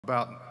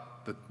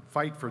about the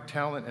fight for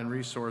talent and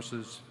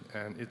resources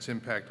and its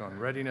impact on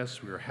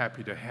readiness. We are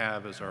happy to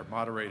have as our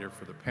moderator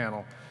for the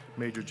panel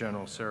Major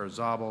General Sarah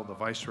Zabel, the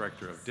Vice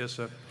Director of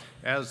DISA,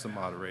 as the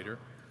moderator.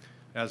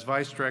 As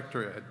Vice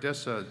Director at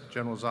DISA,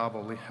 General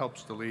Zabel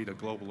helps to lead a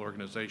global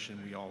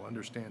organization. We all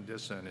understand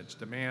DISA and its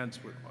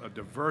demands with a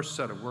diverse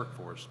set of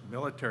workforce,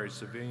 military,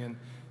 civilian,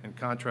 and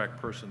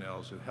contract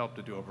personnel who help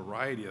to do a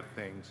variety of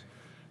things,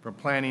 from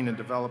planning and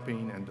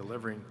developing and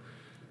delivering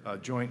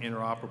joint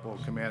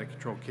interoperable command and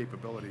control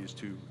capabilities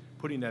to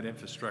putting that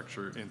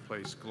infrastructure in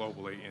place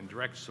globally in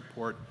direct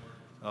support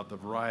of the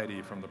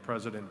variety from the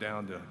President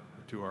down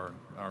to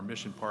our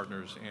mission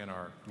partners and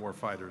our war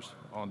fighters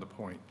on the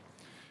point.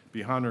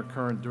 Beyond her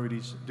current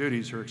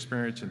duties, her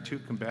experience in 2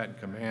 combatant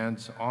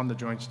commands on the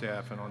Joint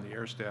Staff and on the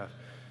Air Staff,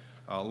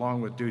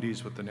 along with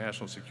duties with the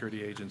National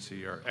Security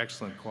Agency, are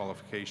excellent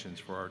qualifications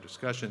for our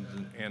discussions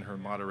and her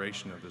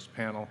moderation of this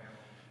panel.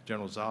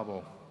 General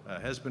Zabel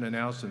has been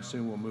announced and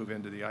soon will move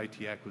into the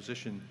IT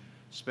acquisition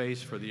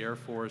space for the Air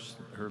Force,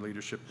 her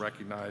leadership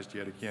recognized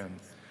yet again.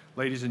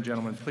 Ladies and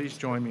gentlemen, please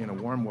join me in a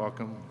warm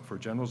welcome for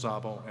General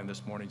Zabel and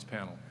this morning's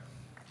panel.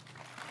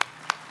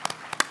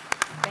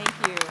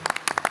 Thank you.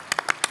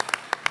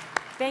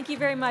 Thank you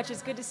very much.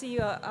 It's good to see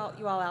you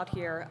all out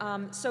here.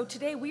 So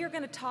today we are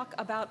going to talk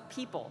about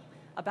people,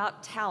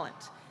 about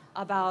talent,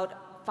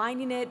 about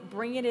finding it,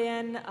 bringing it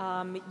in,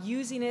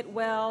 using it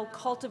well,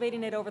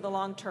 cultivating it over the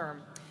long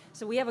term.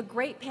 So we have a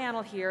great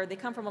panel here. They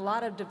come from a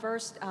lot of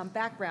diverse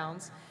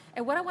backgrounds.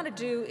 And what I want to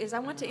do is I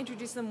want to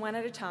introduce them one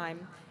at a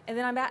time. And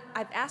then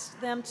I've asked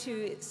them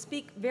to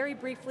speak very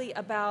briefly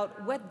about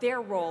what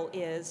their role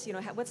is,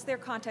 what's their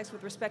context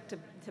with respect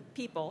to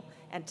people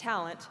and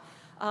talent,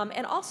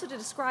 and also to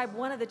describe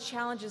one of the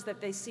challenges that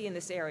they see in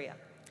this area.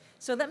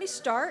 So let me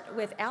start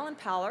with Alan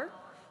Powler,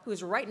 who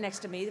is right next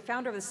to me, the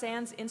founder of the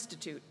SANS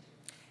Institute.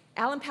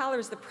 Alan Powler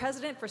is the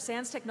president for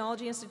SANS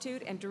Technology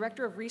Institute and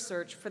director of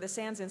research for the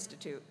SANS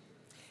Institute.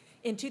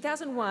 In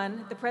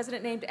 2001, the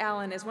president named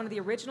Alan as one of the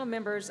original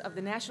members of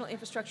the National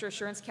Infrastructure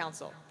Assurance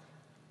Council.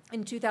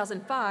 In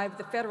 2005,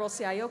 the Federal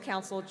CIO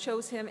Council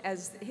chose him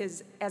as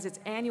its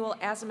annual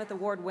Azimuth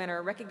Award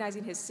winner,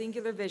 recognizing his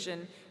singular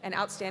vision and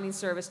outstanding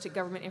service to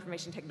government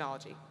information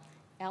technology.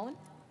 Alan?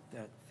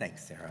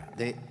 Thanks, Sarah.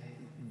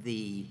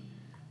 The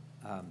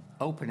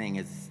opening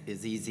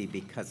is easy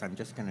because I'm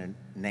just going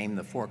to name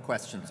the 4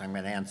 questions I'm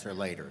going to answer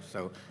later.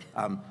 So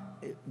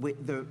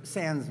the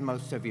SANS,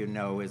 most of you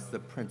know, is the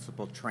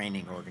principal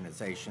training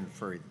organization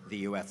for the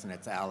U.S. and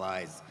its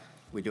allies.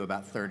 We do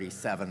about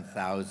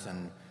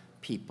 37,000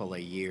 people a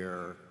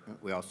year.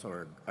 We also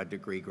are a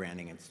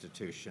degree-granting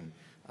institution.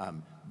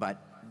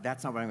 But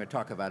that's not what I'm going to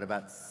talk about.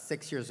 About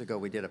 6 years ago,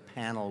 we did a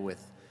panel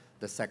with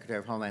the Secretary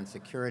of Homeland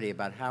Security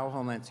about how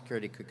Homeland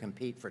Security could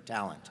compete for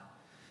talent.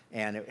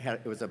 And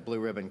it was a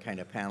blue ribbon kind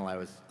of panel. I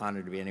was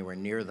honored to be anywhere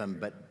near them.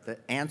 But the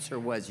answer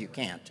was you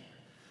can't.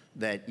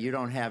 That you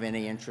don't have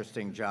any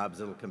interesting jobs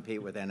that'll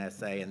compete with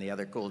NSA and the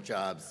other cool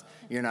jobs.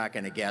 You're not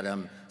going to get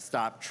them.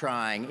 Stop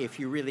trying.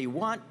 If you really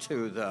want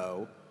to,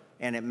 though,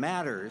 and it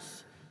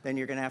matters, then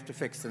you're going to have to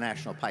fix the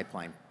national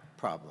pipeline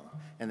problem.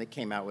 And they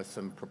came out with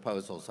some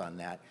proposals on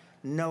that.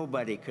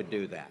 Nobody could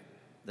do that.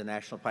 The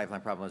national pipeline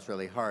problem is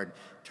really hard.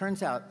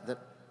 Turns out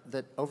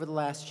that over the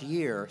last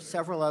year,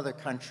 several other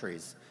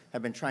countries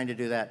have been trying to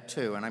do that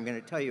too. And I'm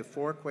going to tell you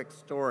 4 quick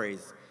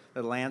stories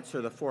that'll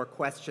answer the 4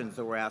 questions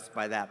that were asked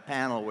by that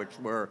panel, which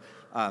were,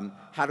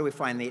 how do we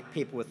find the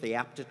people with the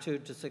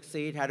aptitude to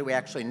succeed? How do we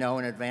actually know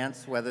in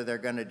advance whether they're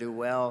going to do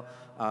well?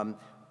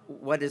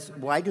 This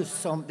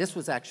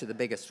was actually the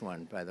biggest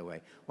one, by the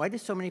way. Why do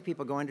so many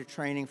people go into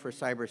training for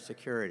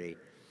cybersecurity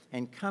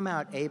and come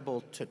out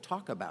able to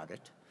talk about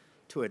it,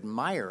 to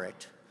admire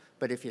it,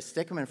 but if you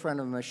stick them in front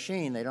of a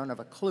machine, they don't have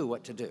a clue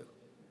what to do?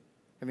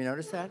 Have you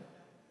noticed that?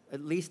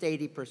 At least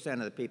 80% of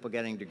the people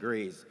getting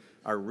degrees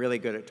are really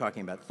good at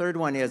talking about it. Third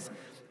one is,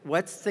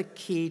 what's the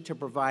key to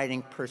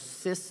providing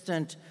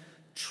persistent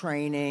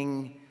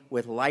training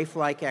with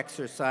lifelike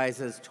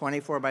exercises,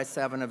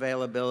 24/7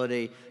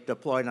 availability,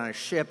 deployed on a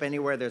ship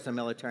anywhere there's a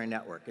military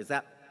network? Is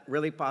that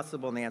really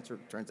possible? And the answer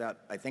turns out,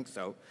 I think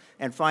so.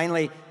 And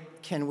finally,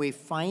 can we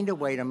find a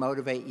way to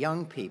motivate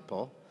young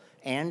people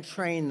and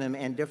train them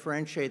and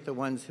differentiate the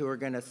ones who are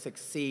going to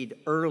succeed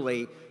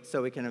early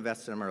so we can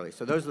invest in them early?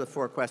 So those are the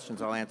 4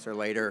 questions I'll answer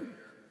later.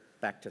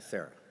 Back to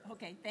Sarah.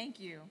 Okay, thank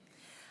you.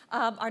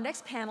 Our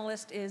next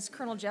panelist is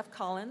Colonel Jeff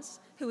Collins,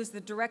 who is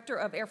the director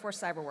of Air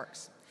Force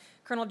CyberWorx.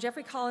 Colonel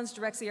Jeffrey Collins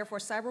directs the Air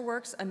Force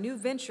CyberWorx, a new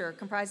venture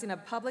comprising a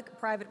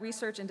public-private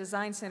research and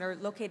design center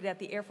located at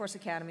the Air Force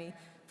Academy,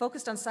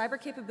 focused on cyber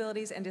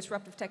capabilities and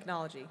disruptive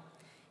technology.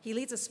 He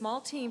leads a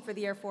small team for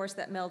the Air Force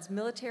that melds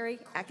military,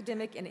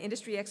 academic, and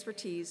industry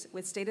expertise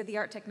with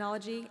state-of-the-art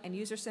technology and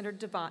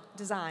user-centered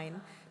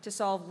design to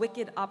solve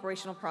wicked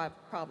operational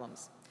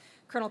problems.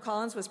 Colonel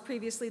Collins was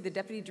previously the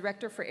Deputy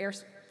Director for Air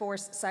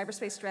Force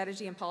Cyberspace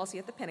Strategy and Policy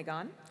at the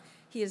Pentagon.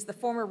 He is the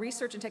former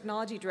Research and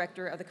Technology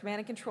Director of the Command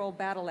and Control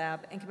Battle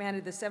Lab and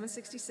commanded the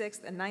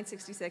 766th and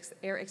 966th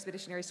Air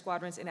Expeditionary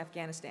Squadrons in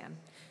Afghanistan.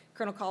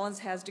 Colonel Collins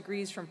has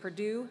degrees from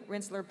Purdue,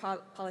 Rensselaer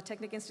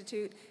Polytechnic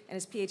Institute, and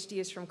his PhD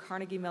is from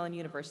Carnegie Mellon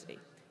University.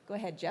 Go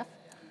ahead, Jeff.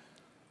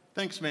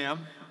 Thanks, ma'am.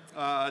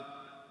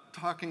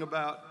 Talking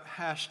about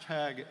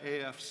hashtag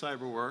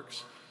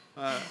AFCEA.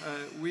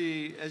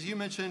 As you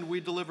mentioned,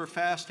 we deliver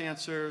fast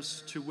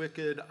answers to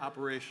wicked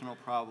operational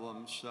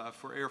problems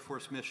for Air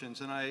Force missions.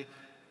 And I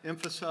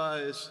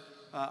emphasize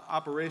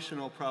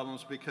operational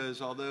problems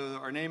because although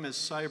our name is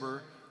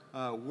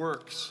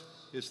CyberWorx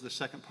is the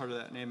second part of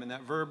that name, and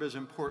that verb is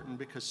important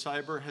because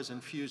cyber has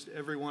infused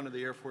every one of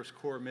the Air Force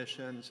Corps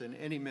missions and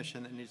any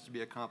mission that needs to be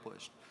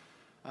accomplished.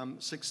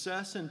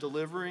 Success in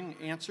delivering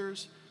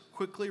answers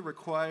quickly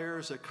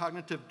requires a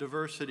cognitive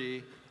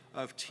diversity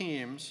of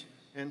teams,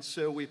 and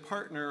so we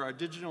partner our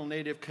digital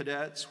native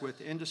cadets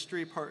with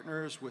industry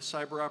partners, with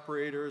cyber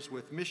operators,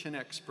 with mission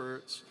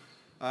experts,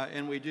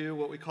 and we do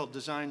what we call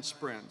design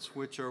sprints,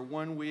 which are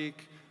 1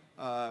 week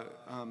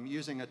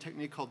using a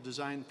technique called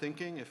design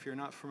thinking. If you're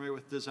not familiar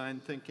with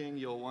design thinking,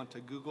 you'll want to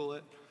Google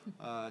it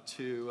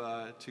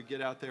to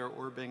get out there,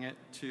 or Bing it,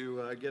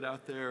 to get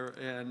out there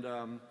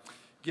and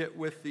get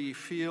with the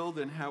field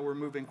and how we're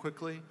moving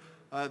quickly.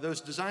 Those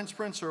design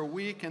sprints are a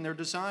week, and they're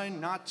designed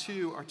not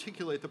to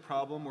articulate the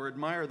problem or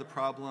admire the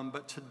problem,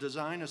 but to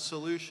design a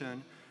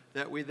solution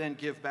that we then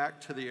give back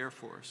to the Air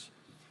Force.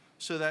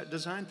 So that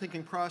design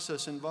thinking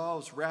process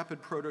involves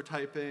rapid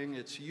prototyping,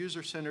 it's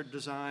user-centered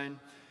design,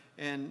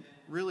 and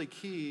really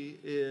key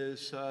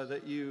is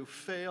that you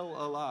fail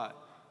a lot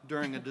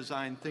during a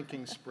design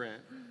thinking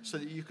sprint so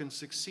that you can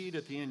succeed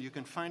at the end. You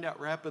can find out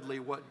rapidly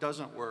what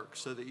doesn't work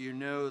so that you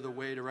know the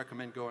way to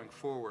recommend going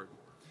forward.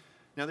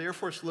 Now, the Air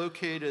Force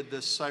located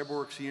this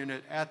CyberWorx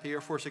unit at the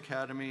Air Force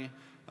Academy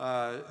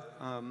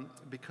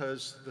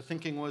because the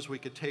thinking was we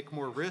could take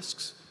more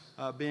risks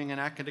being an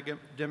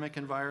academic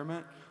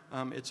environment.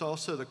 It's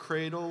also the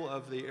cradle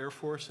of the Air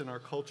Force in our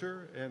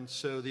culture, and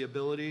so the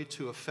ability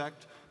to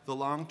affect the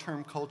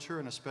long-term culture,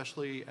 and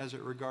especially as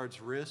it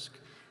regards risk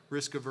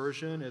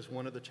aversion is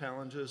one of the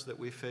challenges that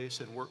we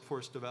face in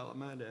workforce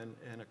development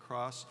and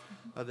across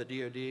the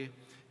DoD.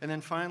 And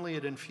then finally,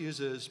 it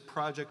infuses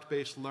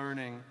project-based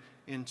learning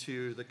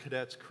into the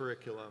cadets'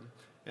 curriculum.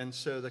 And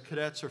so the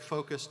cadets are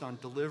focused on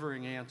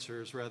delivering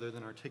answers rather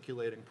than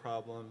articulating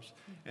problems,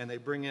 and they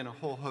bring in a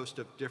whole host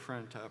of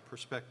different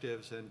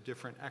perspectives and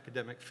different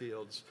academic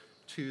fields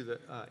to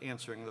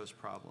answering those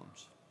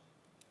problems.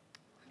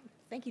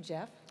 Thank you,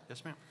 Jeff.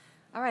 Yes, ma'am.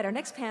 All right, our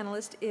next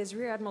panelist is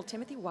Rear Admiral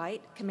Timothy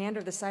White, commander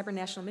of the Cyber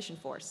National Mission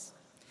Force.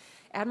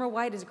 Admiral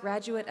White is a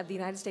graduate of the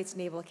United States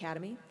Naval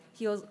Academy.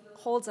 He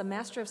holds a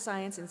Master of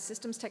Science in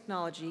Systems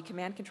Technology,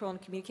 Command, Control,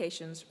 and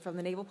Communications from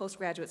the Naval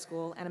Postgraduate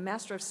School, and a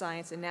Master of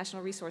Science in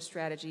National Resource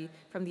Strategy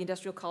from the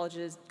Industrial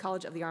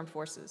College of the Armed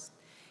Forces.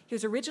 He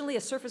was originally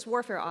a surface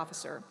warfare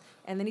officer,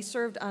 and then he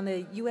served on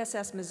the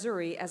USS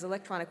Missouri as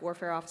electronic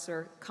warfare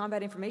officer,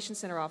 combat information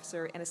center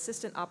officer, and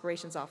assistant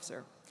operations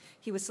officer.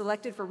 He was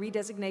selected for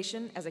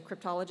redesignation as a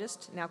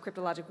cryptologist, now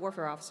cryptologic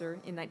warfare officer,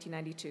 in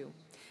 1992.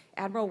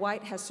 Admiral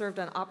White has served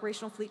on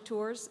operational fleet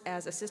tours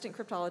as assistant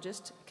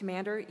cryptologist,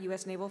 commander,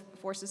 U.S. Naval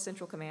Forces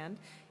Central Command,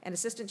 and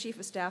assistant chief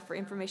of staff for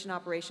information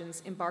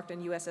operations embarked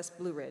on USS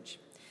Blue Ridge.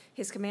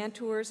 His command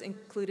tours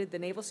included the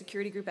Naval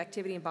Security Group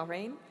activity in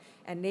Bahrain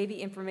and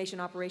Navy Information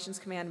Operations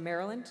Command,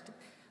 Maryland.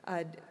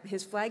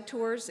 His flag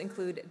tours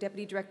include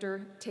Deputy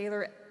Director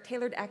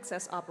Tailored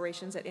Access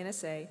Operations at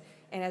NSA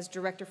and as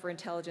Director for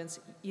Intelligence,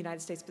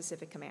 United States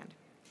Pacific Command.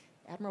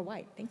 Admiral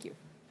White, thank you.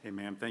 Hey,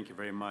 ma'am, thank you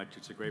very much.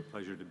 It's a great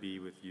pleasure to be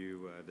with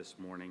you this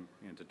morning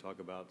and to talk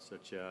about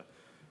such an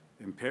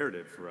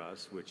imperative for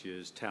us, which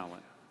is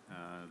talent.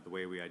 The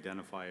way we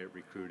identify it,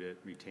 recruit it,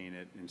 retain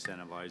it,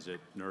 incentivize it,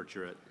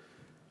 nurture it,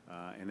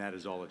 and that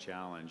is all a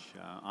challenge.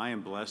 I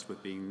am blessed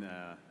with being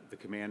the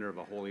commander of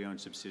a wholly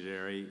owned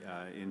subsidiary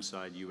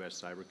inside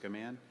U.S. Cyber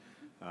Command.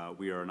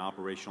 We are an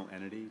operational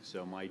entity,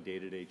 so my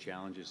day-to-day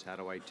challenge is how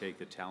do I take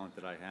the talent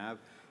that I have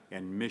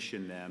and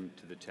mission them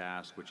to the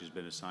task which has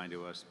been assigned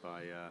to us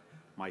by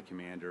my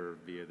commander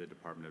via the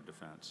Department of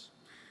Defense.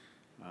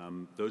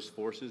 Those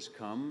forces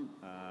come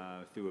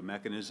through a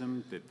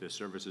mechanism that the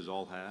services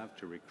all have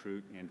to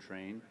recruit and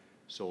train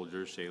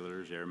soldiers,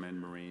 sailors, airmen,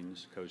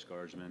 Marines, Coast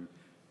Guardsmen,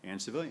 and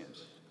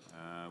civilians.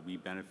 We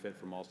benefit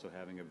from also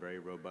having a very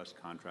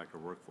robust contractor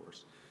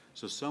workforce.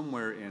 So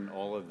somewhere in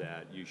all of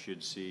that, you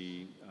should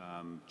see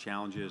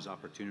challenges,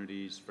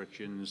 opportunities,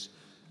 frictions,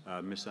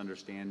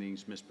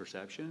 misunderstandings,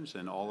 misperceptions,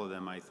 and all of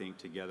them, I think,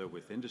 together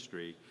with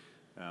industry,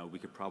 we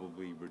could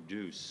probably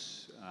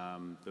reduce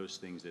those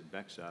things that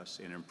vex us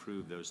and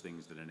improve those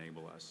things that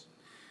enable us.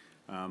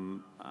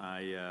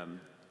 I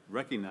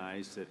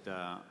recognize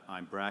that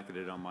I'm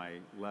bracketed on my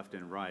left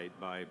and right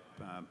by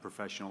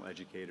professional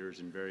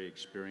educators and very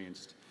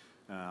experienced,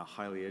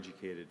 highly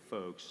educated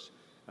folks.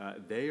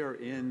 They are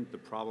in the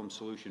problem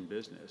solution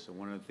business, and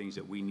one of the things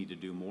that we need to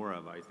do more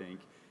of, I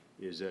think,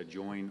 is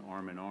join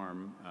arm in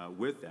arm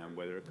with them,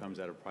 whether it comes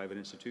out of private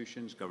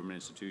institutions, government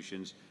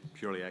institutions,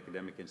 purely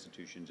academic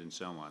institutions, and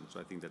so on.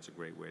 So I think that's a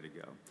great way to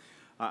go.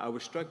 I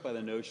was struck by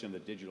the notion of the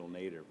digital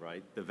native,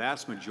 right? The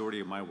vast majority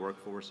of my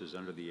workforce is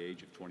under the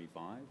age of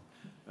 25.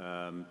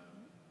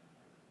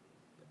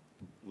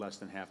 less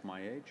than half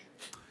my age.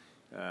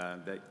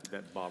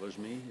 That bothers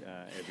me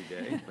every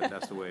day, but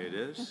that's the way it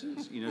is.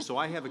 So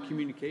I have a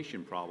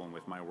communication problem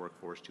with my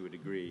workforce to a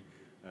degree,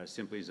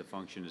 simply as a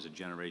function as a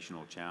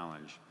generational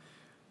challenge.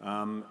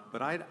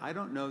 But I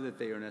don't know that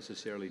they are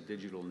necessarily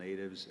digital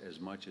natives as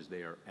much as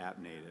they are app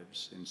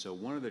natives. And so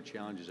one of the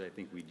challenges I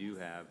think we do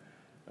have,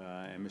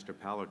 and Mr.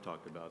 Pallard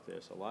talked about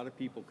this, a lot of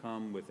people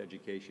come with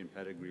education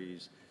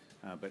pedigrees,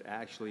 but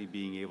actually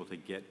being able to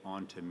get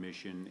onto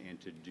mission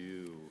and to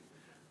do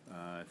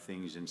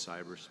things in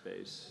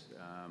cyberspace,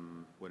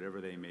 whatever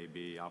they may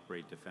be,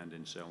 operate, defend,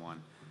 and so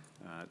on.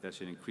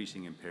 That's an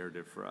increasing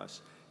imperative for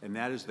us. And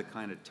that is the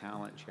kind of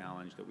talent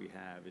challenge that we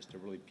have, is to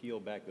really peel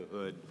back the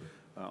hood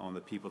on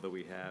the people that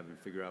we have and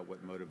figure out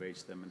what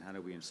motivates them and how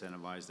do we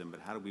incentivize them, but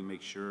how do we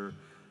make sure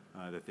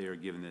that they are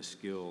given the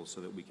skills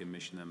so that we can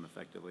mission them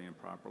effectively and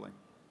properly.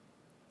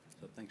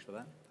 So thanks for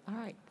that. All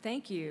right,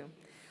 thank you.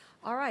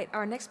 All right,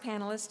 our next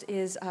panelist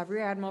is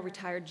Rear Admiral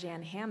retired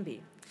Jan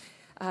Hamby.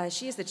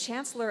 She is the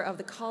Chancellor of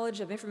the College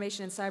of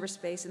Information and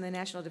Cyberspace in the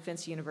National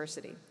Defense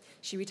University.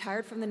 She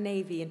retired from the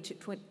Navy in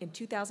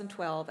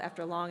 2012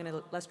 after a long and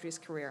illustrious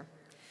career.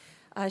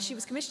 She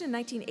was commissioned in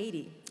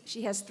 1980.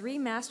 She has 3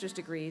 master's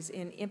degrees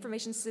in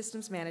Information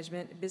Systems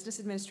Management, Business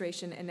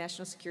Administration, and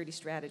National Security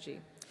Strategy.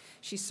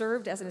 She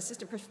served as an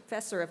assistant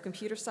professor of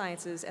computer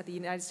sciences at the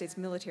United States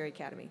Military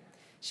Academy.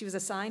 She was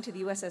assigned to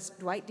the USS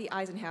Dwight D.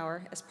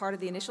 Eisenhower as part of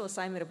the initial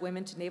assignment of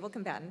women to naval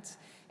combatants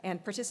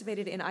and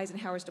participated in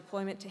Eisenhower's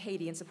deployment to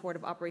Haiti in support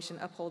of Operation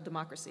Uphold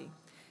Democracy.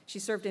 She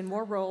served in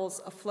more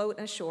roles afloat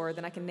and ashore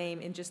than I can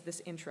name in just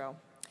this intro.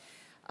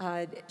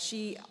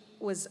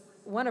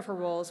 One of her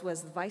roles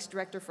was the Vice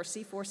Director for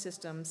C4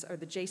 Systems, or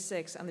the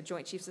J6, on the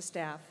Joint Chiefs of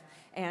Staff,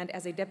 and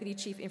as a Deputy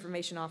Chief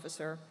Information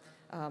Officer,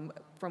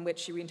 from which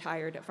she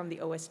retired from the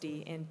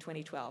OSD in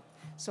 2012.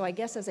 So I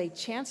guess as a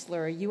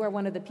Chancellor, you are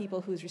one of the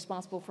people who's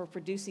responsible for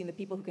producing the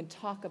people who can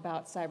talk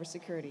about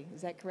cybersecurity.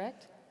 Is that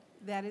correct?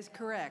 That is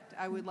correct.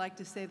 I would like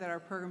to say that our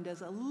program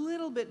does a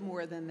little bit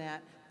more than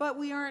that, but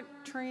we aren't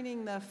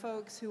training the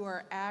folks who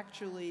are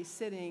actually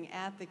sitting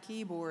at the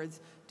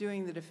keyboards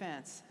doing the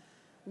defense.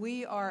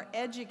 We are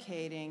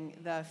educating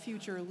the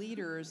future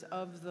leaders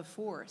of the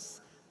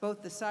force,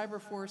 both the cyber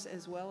force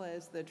as well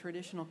as the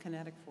traditional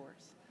kinetic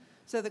force.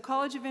 So the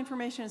College of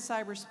Information and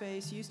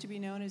Cyberspace used to be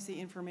known as the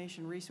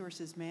Information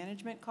Resources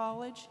Management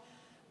College,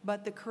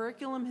 but the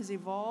curriculum has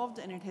evolved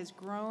and it has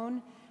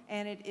grown,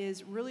 and it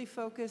is really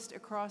focused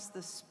across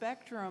the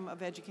spectrum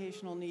of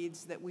educational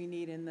needs that we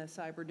need in the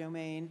cyber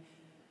domain,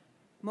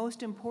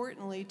 most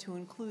importantly to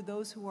include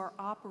those who are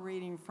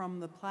operating from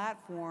the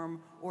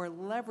platform or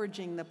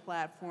leveraging the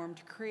platform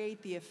to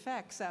create the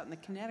effects out in the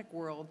kinetic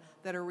world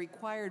that are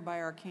required by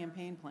our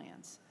campaign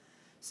plans.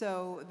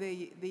 So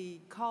the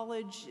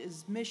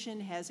college's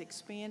mission has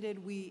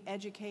expanded. We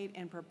educate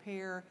and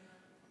prepare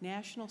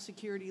national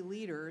security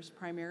leaders,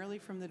 primarily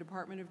from the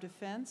Department of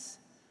Defense,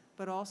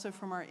 but also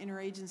from our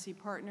interagency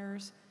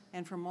partners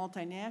and from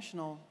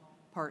multinational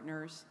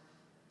partners,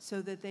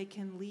 so that they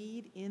can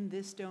lead in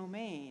this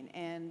domain.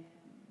 And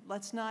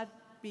let's not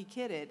be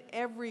kidded,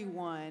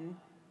 everyone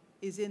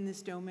is in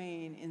this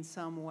domain in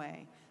some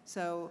way.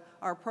 So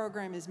our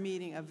program is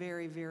meeting a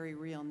very, very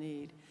real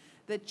need.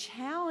 The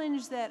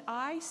challenge that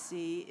I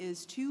see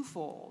is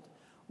twofold.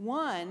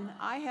 One,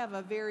 I have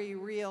a very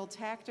real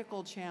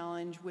tactical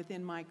challenge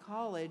within my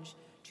college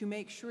to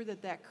make sure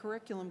that that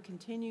curriculum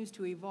continues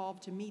to evolve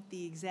to meet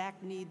the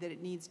exact need that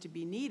it needs to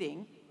be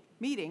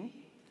meeting,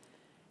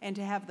 and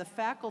to have the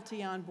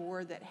faculty on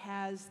board that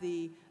has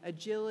the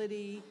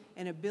agility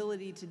and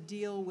ability to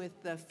deal with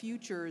the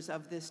futures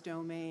of this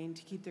domain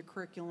to keep the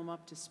curriculum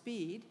up to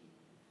speed.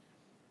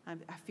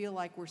 I feel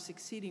like we're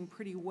succeeding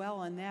pretty well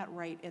on that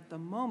right at the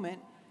moment,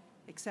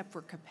 except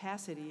for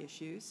capacity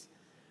issues.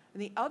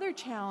 And the other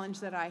challenge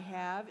that I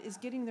have is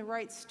getting the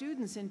right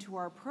students into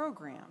our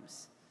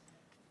programs.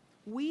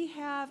 We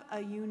have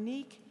a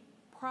unique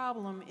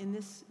problem in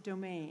this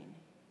domain.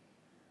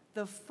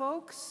 The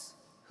folks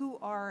who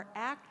are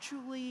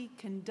actually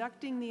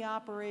conducting the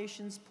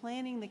operations,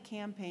 planning the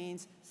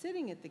campaigns,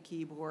 sitting at the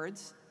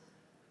keyboards,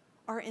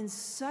 are in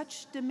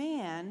such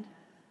demand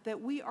that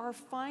we are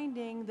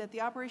finding that the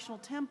operational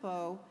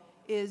tempo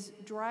is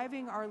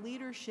driving our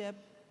leadership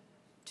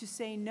to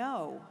say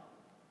no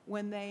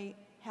when they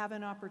have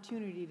an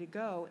opportunity to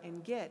go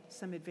and get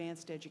some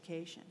advanced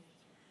education.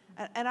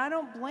 And I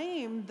don't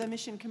blame the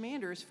mission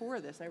commanders for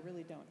this. I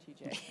really don't,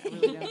 TJ. I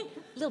really don't.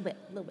 A little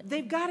bit.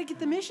 They've got to get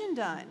the mission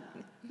done.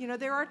 You know,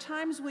 there are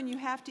times when you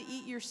have to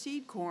eat your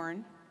seed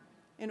corn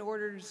in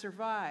order to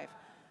survive.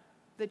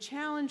 The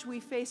challenge we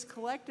face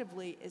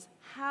collectively is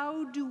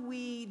how do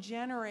we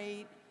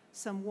generate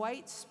some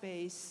white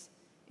space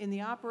in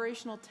the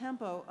operational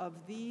tempo of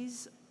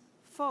these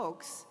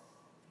folks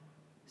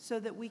so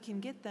that we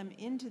can get them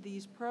into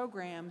these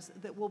programs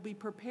that will be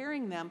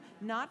preparing them,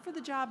 not for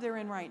the job they're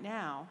in right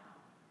now,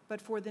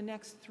 but for the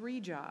next 3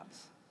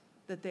 jobs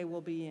that they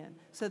will be in,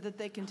 so that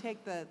they can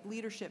take the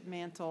leadership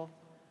mantle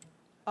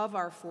of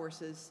our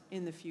forces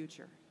in the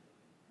future.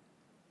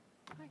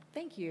 All right,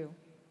 thank you.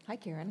 Hi,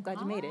 Karen. Glad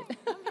you made it.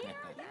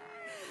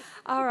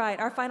 All right,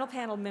 our final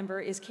panel member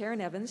is Karen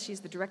Evans.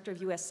 She's the director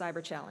of U.S.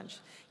 Cyber Challenge.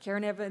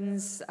 Karen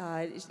Evans,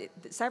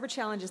 Cyber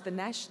Challenge is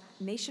the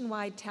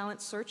nationwide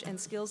talent search and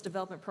skills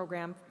development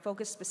program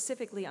focused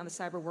specifically on the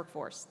cyber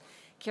workforce.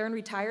 Karen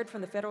retired from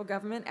the federal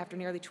government after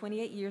nearly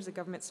 28 years of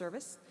government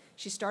service.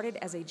 She started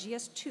as a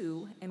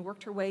GS2 and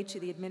worked her way to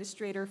the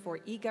administrator for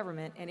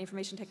e-government and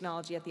information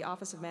technology at the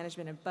Office of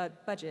Management and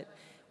Budget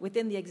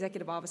within the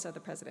Executive Office of the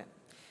President.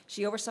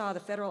 She oversaw the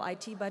federal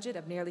IT budget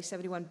of nearly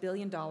 $71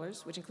 billion,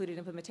 which included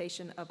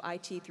implementation of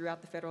IT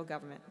throughout the federal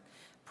government.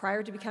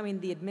 Prior to becoming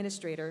the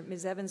administrator,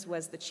 Ms. Evans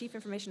was the Chief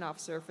Information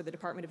Officer for the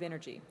Department of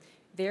Energy.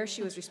 There,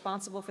 she was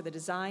responsible for the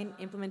design,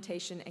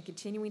 implementation, and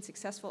continuing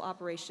successful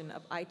operation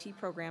of IT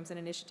programs and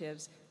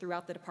initiatives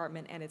throughout the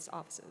department and its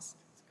offices.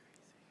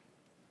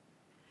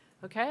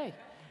 Okay.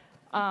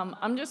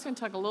 I'm just going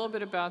to talk a little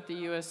bit about the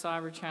U.S.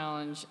 Cyber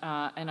Challenge,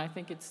 and I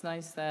think it's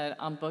nice that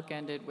I'm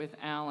bookended with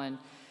Alan,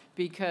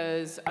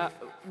 because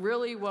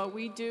really what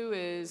we do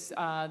is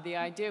the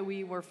idea,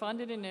 we were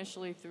funded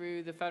initially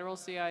through the Federal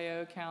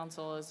CIO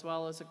Council as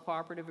well as a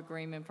cooperative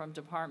agreement from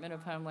Department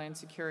of Homeland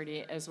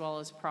Security as well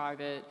as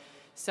private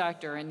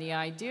sector. And the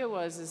idea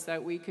is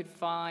that we could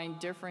find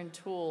different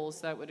tools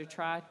that would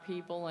attract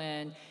people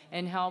in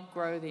and help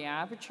grow the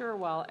aperture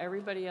while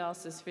everybody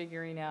else is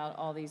figuring out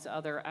all these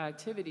other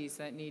activities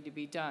that need to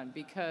be done,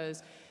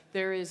 because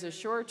there is a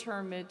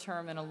short-term,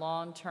 mid-term, and a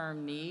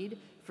long-term need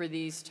for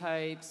these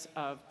types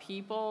of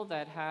people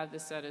that have the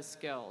set of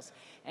skills.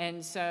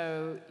 And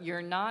so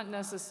you're not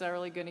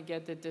necessarily going to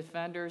get the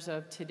defenders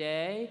of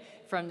today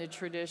from the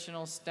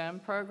traditional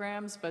STEM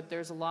programs, but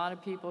there's a lot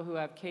of people who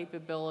have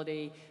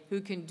capability, who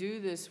can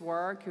do this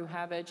work, who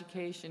have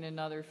education in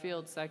other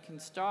fields that can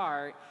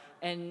start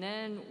and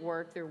then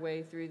work their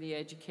way through the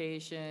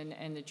education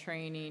and the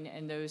training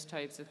and those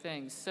types of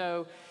things.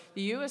 So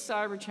the U.S.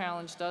 Cyber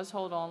Challenge does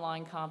hold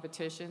online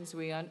competitions.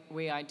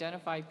 We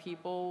identify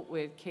people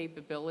with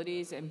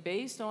capabilities, and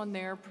based on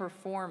their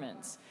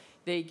performance,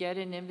 they get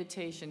an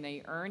invitation.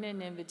 They earn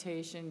an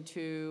invitation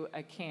to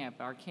a camp.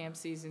 Our camp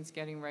season's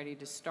getting ready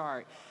to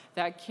start.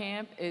 That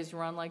camp is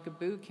run like a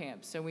boot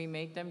camp. So we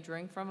make them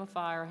drink from a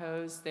fire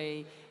hose.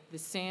 The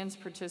SANS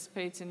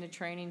participates in the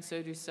training,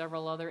 so do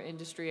several other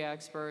industry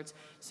experts.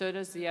 So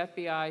does the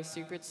FBI,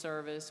 Secret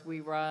Service. We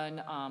run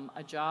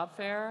a job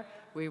fair.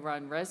 We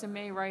run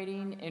resume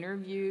writing,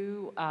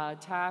 interview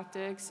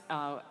tactics,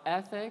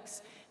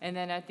 ethics. And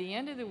then at the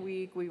end of the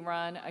week, we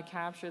run a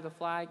capture the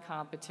flag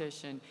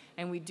competition.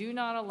 And we do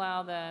not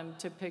allow them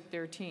to pick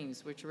their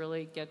teams, which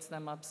really gets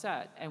them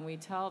upset. And we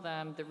tell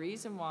them the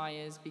reason why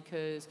is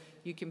because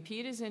you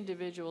compete as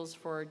individuals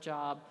for a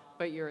job,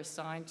 but you're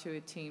assigned to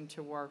a team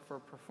to work for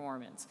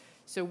performance.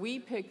 So we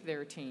pick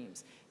their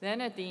teams.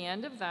 Then at the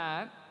end of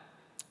that,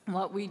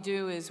 what we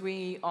do is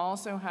we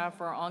also have,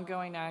 for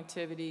ongoing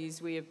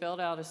activities, we have built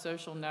out a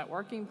social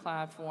networking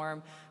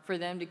platform for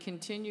them to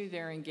continue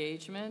their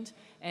engagement.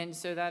 And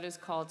so that is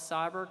called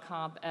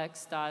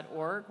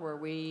cybercompx.org, where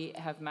we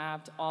have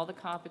mapped all the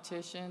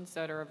competitions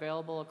that are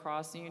available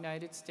across the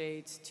United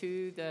States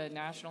to the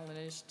National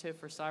Initiative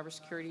for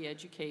Cybersecurity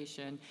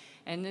Education.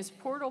 And this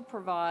portal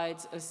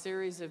provides a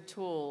series of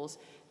tools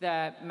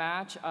that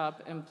match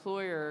up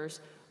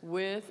employers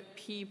with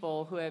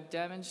people who have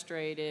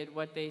demonstrated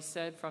what they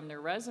said from their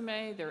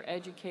resume, their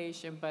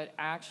education, but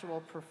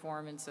actual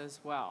performance as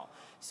well.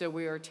 So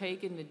we are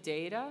taking the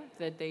data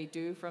that they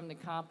do from the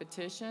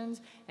competitions,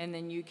 and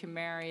then you can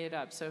marry it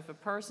up. So if a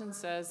person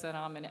says that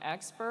I'm an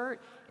expert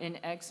in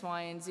X,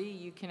 Y, and Z,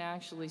 you can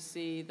actually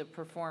see the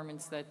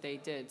performance that they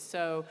did.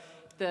 So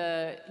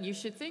you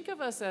should think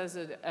of us as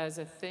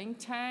a think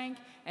tank,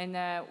 and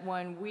that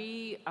when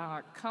we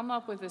come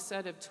up with a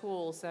set of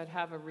tools that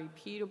have a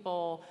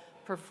repeatable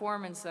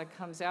performance that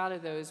comes out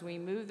of those, we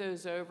move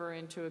those over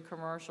into a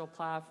commercial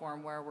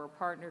platform where we're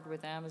partnered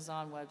with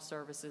Amazon Web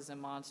Services and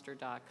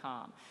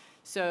Monster.com.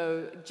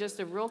 So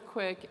just a real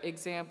quick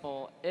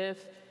example,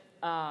 if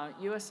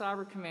U.S.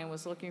 Cyber Command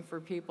was looking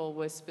for people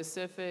with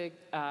specific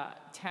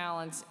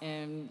talents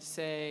in,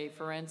 say,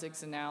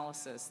 forensics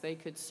analysis, they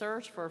could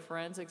search for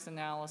forensics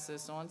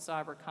analysis on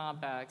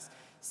CyberCompX,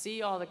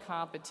 see all the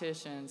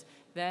competitions,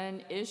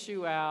 then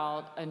issue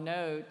out a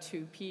note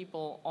to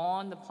people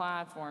on the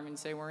platform and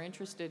say, we're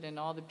interested in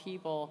all the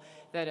people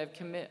that have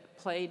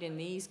played in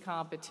these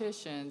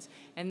competitions.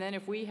 And then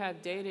if we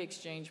have data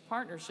exchange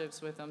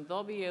partnerships with them,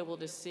 they'll be able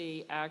to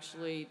see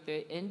actually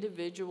the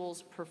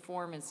individual's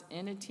performance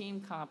in a team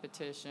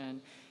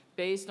competition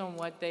based on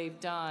what they've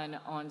done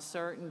on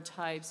certain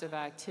types of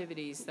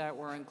activities that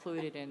were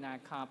included in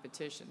that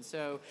competition.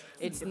 So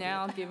it's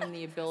now given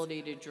the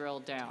ability to drill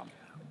down.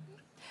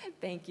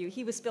 Thank you.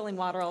 He was spilling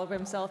water all over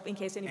himself in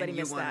case anybody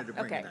missed that. To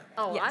bring okay. it up.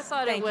 Oh, yes, I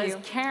thought it was you.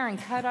 Karen,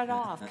 cut it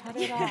off, cut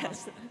it off.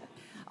 Yes.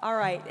 All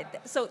right.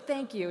 So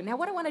thank you. Now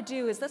what I want to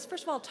do is let's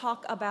first of all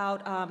talk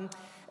about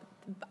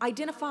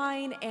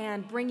identifying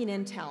and bringing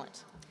in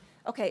talent.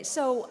 Okay,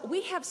 so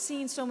we have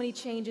seen so many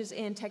changes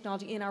in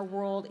technology in our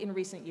world in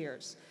recent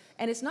years.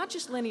 And it's not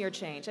just linear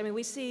change. I mean,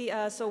 we see,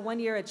 so one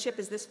year a chip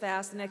is this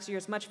fast, the next year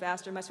it's much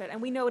faster, and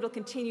we know it'll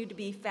continue to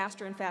be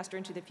faster and faster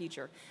into the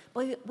future.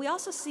 But we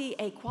also see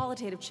a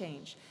qualitative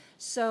change.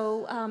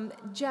 So,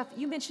 Jeff,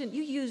 you mentioned,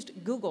 you used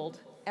Googled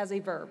as a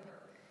verb.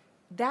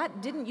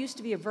 That didn't used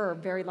to be a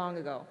verb very long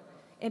ago.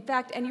 In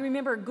fact, and you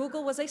remember,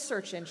 Google was a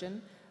search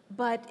engine,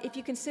 but if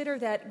you consider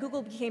that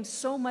Google became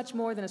so much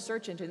more than a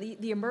search engine,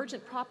 the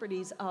emergent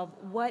properties of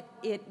what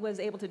it was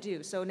able to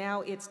do. So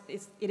now it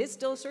is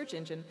still a search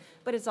engine,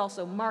 but it's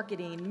also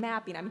marketing,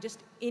 mapping, I mean,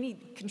 just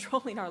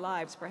controlling our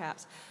lives,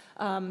 perhaps.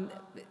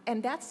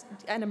 And that's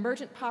an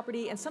emergent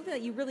property and something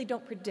that you really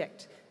don't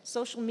predict.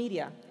 Social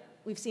media,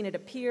 we've seen it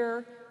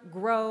appear,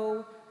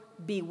 grow,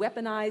 be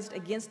weaponized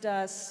against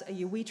us.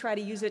 We try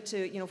to use it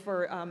to,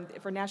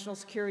 for national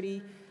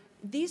security.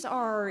 These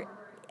are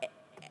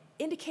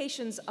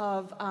indications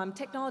of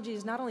technology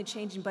is not only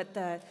changing, but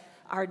the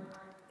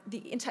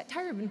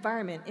entire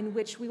environment in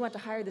which we want to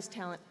hire this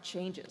talent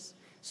changes.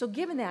 So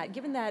given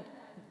that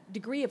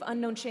degree of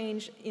unknown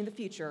change in the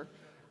future,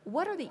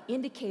 what are the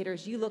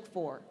indicators you look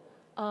for?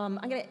 I'm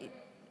going to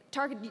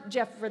target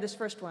Jeff for this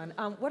first one.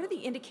 What are the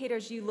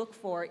indicators you look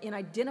for in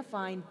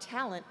identifying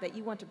talent that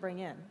you want to bring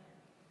in?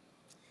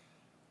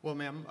 Well,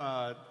 ma'am,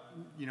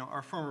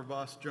 our former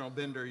boss, General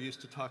Bender, used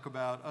to talk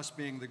about us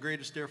being the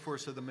greatest Air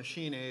Force of the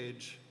machine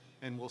age,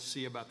 and we'll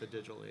see about the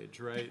digital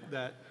age, right?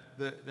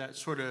 that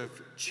sort of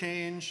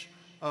change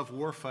of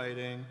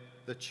warfighting,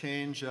 the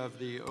change of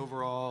the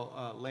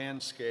overall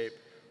landscape.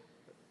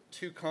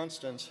 Two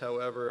constants,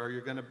 however, are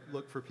you're going to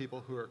look for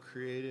people who are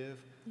creative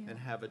and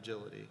have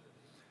agility.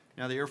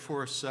 Now, the Air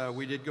Force,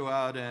 we did go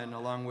out and,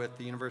 along with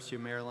the University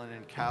of Maryland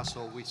and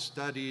Castle, we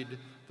studied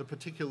the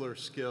particular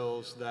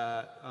skills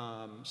that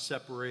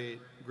separate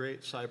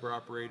great cyber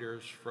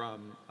operators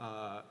from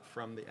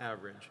the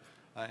average.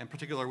 In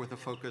particular with the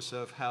focus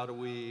of how do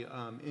we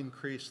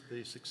increase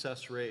the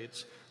success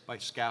rates by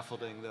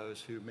scaffolding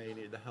those who may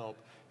need the help,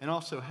 and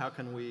also how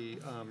can we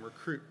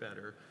recruit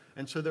better.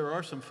 And so there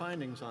are some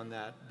findings on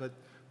that,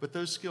 but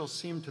those skills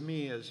seem to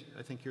me, as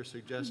I think you're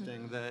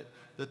suggesting, that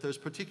those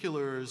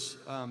particulars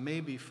may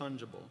be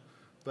fungible.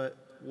 But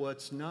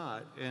what's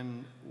not,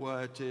 and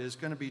what is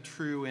going to be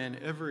true in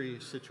every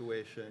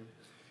situation,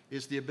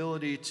 is the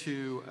ability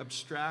to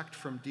abstract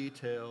from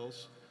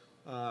details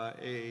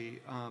a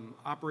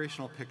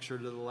operational picture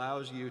that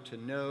allows you to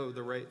know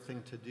the right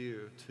thing to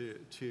do,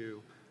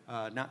 to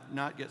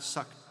not get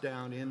sucked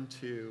down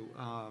into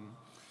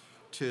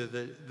to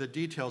the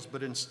details,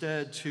 but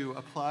instead to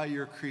apply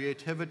your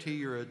creativity,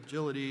 your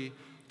agility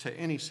to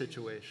any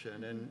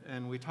situation.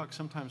 And we talk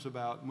sometimes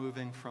about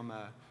moving from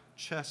a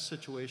chess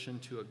situation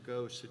to a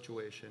go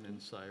situation in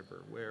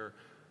cyber, where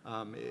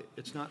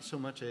it's not so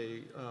much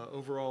a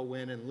overall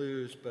win and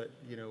lose, but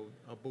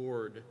a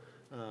board.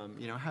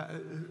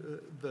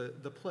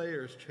 The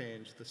players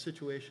change, the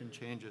situation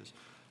changes.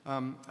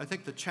 I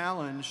think the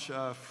challenge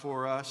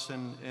for us,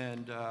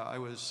 and I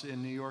was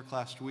in New York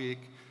last week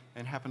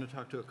and happened to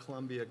talk to a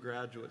Columbia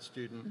graduate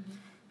student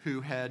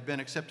who had been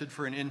accepted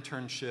for an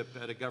internship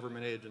at a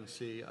government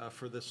agency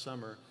for this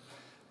summer.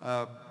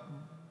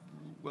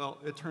 Well,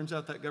 it turns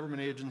out that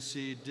government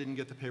agency didn't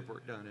get the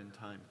paperwork done in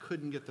time,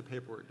 couldn't get the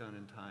paperwork done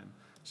in time.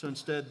 So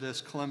instead,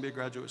 this Columbia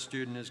graduate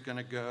student is going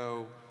to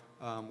go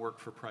work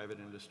for private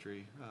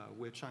industry,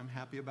 which I'm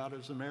happy about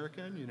as an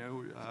American.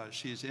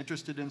 She's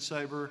interested in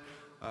cyber.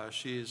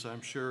 She's,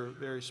 I'm sure,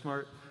 very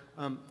smart.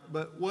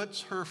 But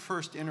what's her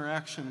first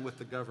interaction with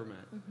the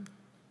government?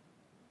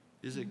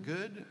 Is it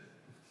good?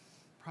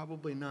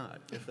 Probably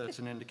not, if that's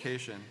an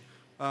indication.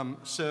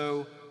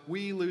 So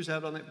we lose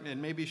out on it,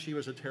 and maybe she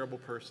was a terrible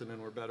person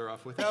and we're better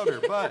off without her,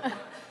 but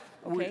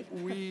okay.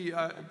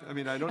 I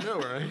mean, I don't know,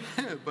 right?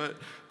 but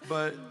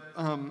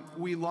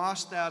we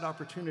lost that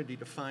opportunity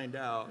to find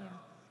out.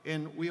 Yeah.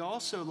 And we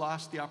also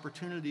lost the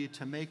opportunity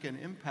to make an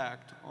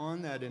impact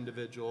on that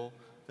individual,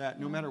 that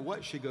no matter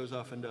what she goes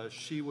off and does,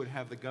 she would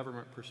have the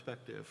government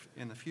perspective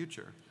in the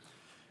future.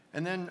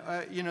 And then,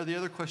 the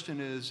other question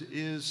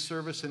is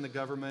service in the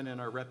government and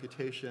our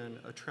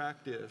reputation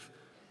attractive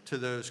to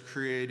those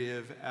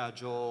creative,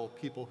 agile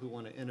people who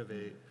want to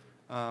innovate?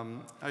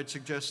 I'd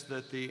suggest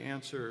that the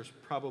answer is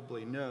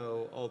probably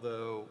no,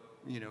 although,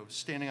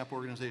 standing up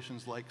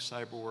organizations like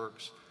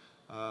CyberWorx,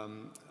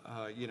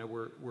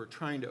 we're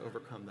trying to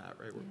overcome that,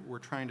 right? We're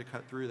trying to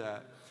cut through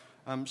that.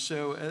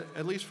 So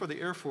at least for the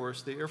Air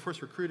Force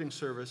Recruiting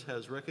Service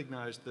has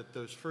recognized that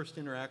those first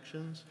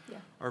interactions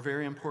are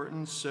very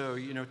important. So,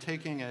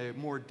 taking a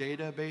more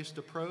data-based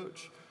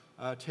approach,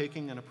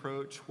 taking an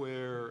approach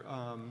where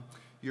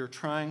you're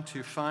trying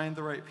to find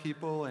the right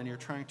people and you're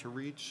trying to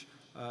reach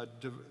a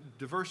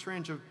diverse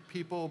range of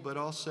people, but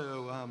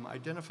also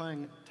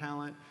identifying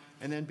talent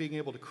and then being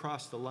able to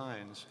cross the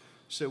lines.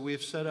 So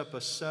we've set up a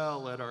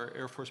cell at our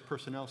Air Force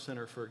Personnel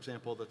Center, for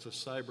example, that's a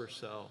cyber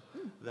cell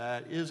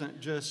that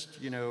isn't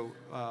just,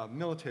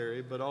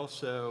 military, but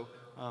also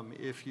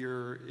if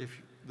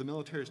the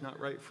military is not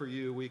right for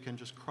you, we can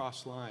just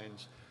cross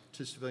lines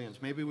to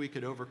civilians. Maybe we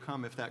could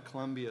overcome, if that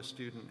Columbia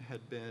student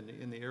had been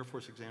in the Air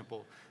Force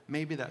example,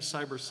 maybe that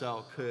cyber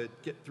cell could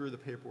get through the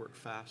paperwork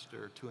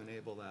faster to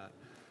enable that.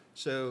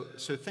 So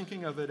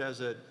thinking of it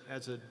as a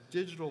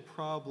digital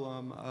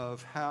problem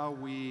of how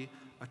we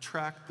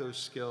attract those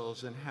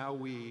skills and how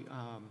we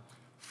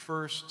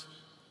first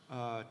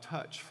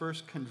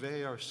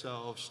convey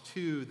ourselves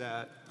to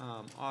that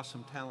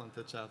awesome talent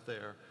that's out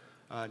there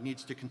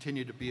needs to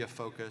continue to be a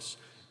focus.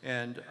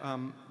 And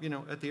you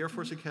know, at the Air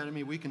Force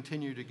Academy, we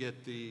continue to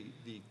get the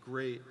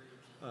great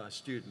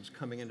students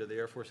coming into the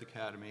Air Force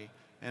Academy.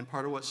 And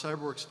part of what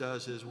CyberWorx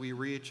does is we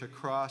reach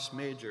across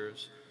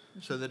majors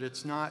so that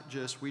it's not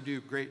just, we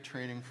do great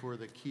training for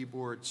the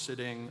keyboard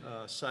sitting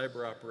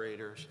cyber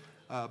operators,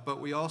 but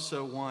we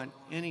also want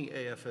any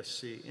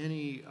AFSC,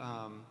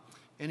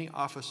 any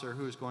officer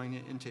who is going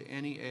into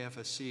any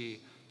AFSC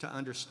to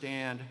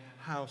understand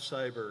how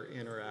cyber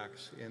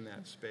interacts in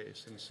that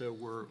space. And so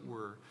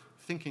we're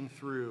thinking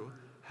through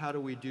how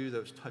do we do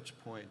those touch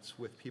points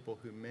with people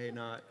who may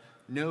not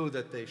know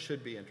that they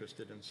should be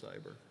interested in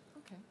cyber.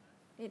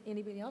 Okay.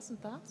 Anybody else, some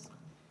thoughts?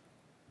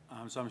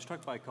 So I'm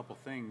struck by a couple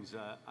things.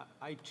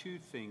 I too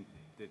think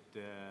that,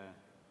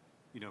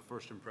 you know,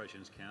 first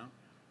impressions count,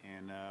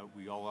 and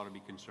we all ought to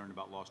be concerned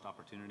about lost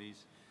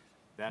opportunities.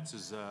 That's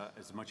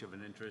as much of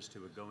an interest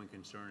to a going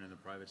concern in the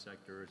private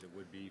sector as it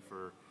would be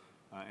for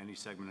any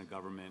segment of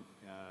government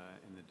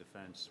in the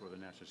defense or the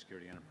national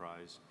security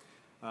enterprise.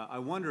 I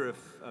wonder if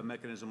a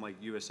mechanism like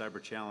US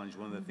Cyber Challenge,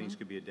 one of the things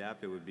could be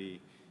adapted would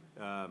be,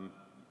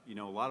 you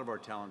know, a lot of our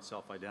talents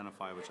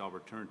self-identify, which I'll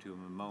return to in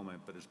a moment,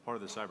 but as part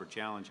of the Cyber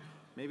Challenge,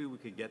 maybe we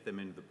could get them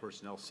into the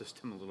personnel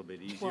system a little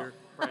bit easier.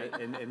 Well, right.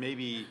 And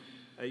maybe,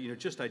 you know,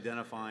 just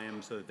identify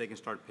them so that they can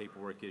start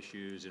paperwork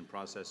issues and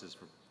processes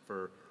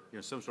for you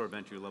know, some sort of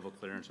entry-level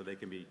clearance so they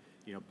can be,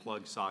 you know,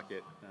 plug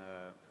socket,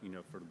 you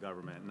know, for the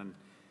government.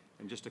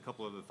 And just a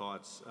couple other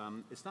thoughts.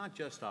 It's not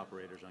just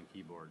operators on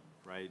keyboard,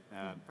 right?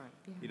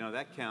 You know,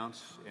 that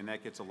counts, and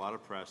that gets a lot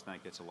of press, and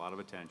that gets a lot of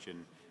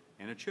attention,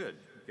 and it should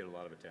get a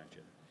lot of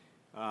attention.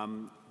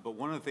 But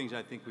one of the things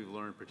I think we've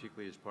learned,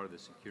 particularly as part of the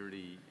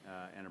security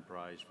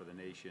enterprise for the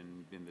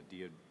nation, in the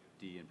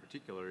DoD in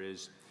particular,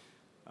 is,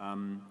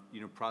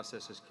 you know,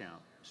 processes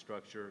count,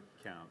 structure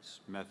counts,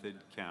 method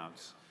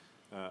counts,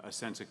 a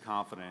sense of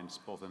confidence,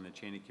 both in the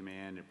chain of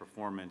command and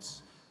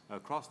performance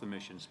across the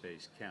mission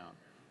space count.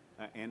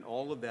 And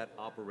all of that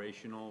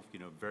operational, you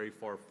know, very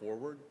far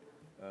forward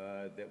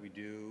that we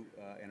do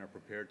and are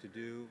prepared to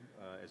do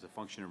as a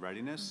function of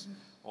readiness,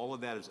 all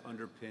of that is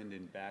underpinned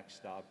and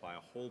backstopped by a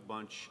whole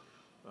bunch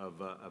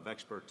of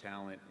expert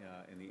talent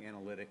in the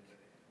analytic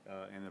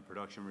and the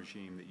production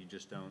regime that you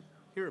just don't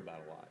hear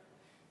about a lot.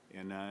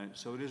 And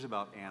so it is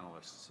about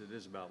analysts, it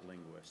is about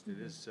linguists, it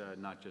is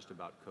not just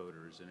about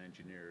coders and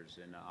engineers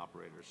and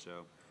operators.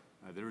 So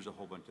there is a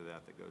whole bunch of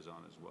that goes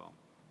on as well.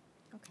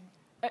 Okay.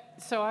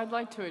 So I'd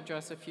like to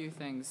address a few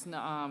things.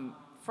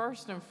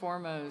 First and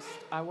foremost,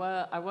 I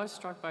was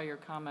struck by your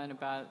comment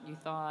about you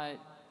thought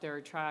their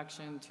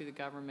attraction to the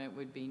government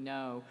would be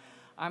no.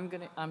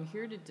 I'm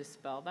here to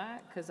dispel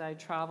that because I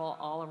travel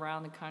all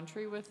around the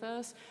country with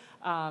this.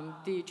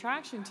 The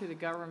attraction to the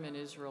government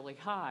is really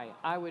high.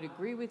 I would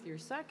agree with your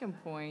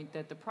second point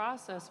that the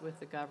process with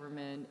the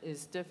government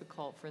is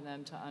difficult for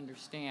them to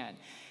understand.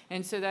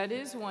 And so that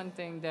is one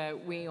thing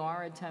that we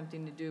are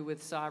attempting to do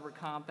with Cyber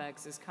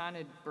Complex is kind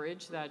of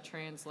bridge that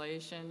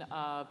translation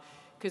of,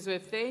 because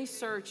if they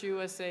search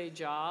USA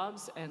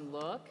jobs and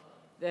look,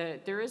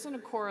 there isn't a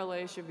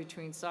correlation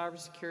between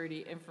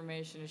cybersecurity,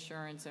 information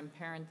assurance, and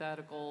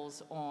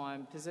parentheticals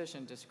on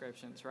position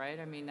descriptions, right?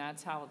 I mean,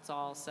 that's how it's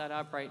all set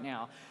up right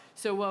now.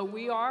 So what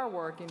we are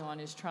working on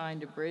is trying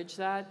to bridge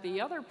that.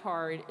 The other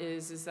part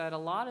is that a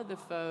lot of the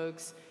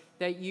folks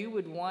that you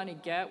would want to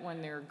get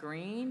when they're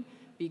green,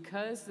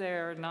 because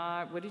they're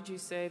not, what did you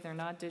say, they're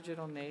not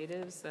digital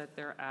natives, that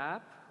they're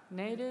app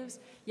natives?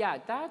 Yeah,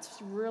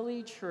 that's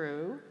really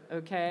true,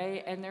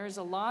 okay? And there's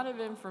a lot of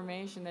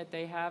information that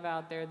they have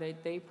out there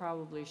that they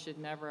probably should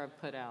never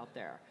have put out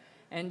there.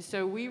 And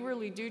so we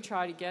really do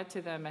try to get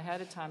to them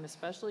ahead of time,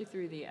 especially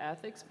through the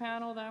ethics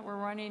panel that we're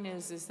running,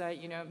 is that,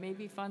 you know, it may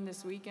be fun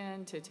this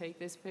weekend to take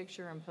this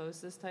picture and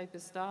post this type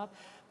of stuff,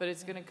 but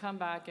it's going to come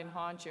back and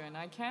haunt you. And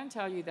I can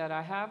tell you that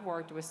I have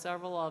worked with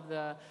several of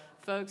the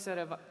folks that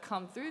have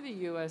come through the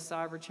US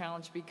Cyber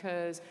Challenge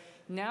because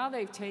now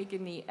they've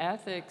taken the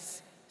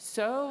ethics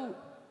so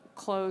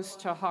close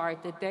to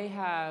heart that they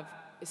have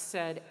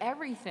said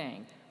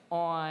everything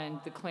on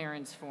the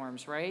clearance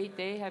forms, right?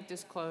 They have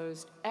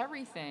disclosed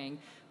everything,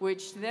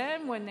 which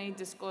then when they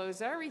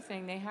disclose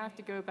everything, they have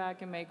to go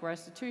back and make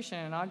restitution.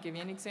 And I'll give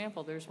you an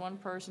example. There's one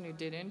person who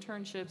did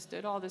internships,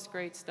 did all this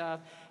great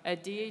stuff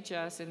at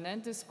DHS, and then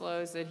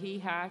disclosed that he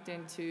hacked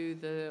into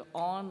the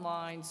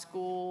online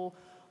school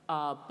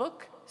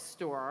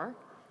bookstore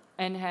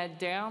and had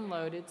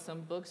downloaded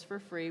some books for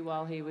free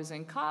while he was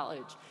in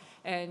college.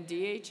 And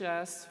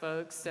DHS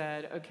folks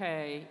said,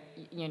 okay,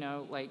 you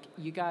know, like,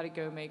 you got to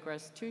go make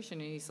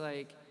restitution. And he's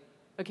like,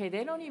 okay,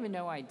 they don't even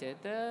know I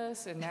did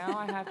this, and now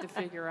I have to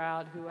figure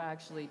out who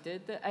actually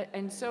did that.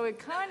 And so it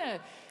kind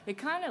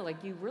of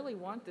like, you really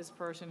want this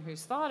person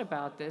who's thought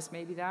about this,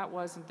 maybe that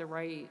wasn't the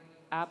right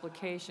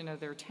application of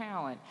their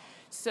talent.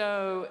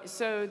 So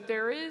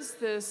there is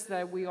this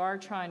that we are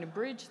trying to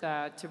bridge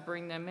that to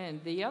bring them in.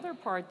 The other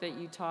part that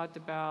you talked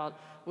about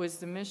was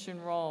the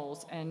mission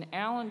roles, and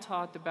Alan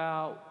talked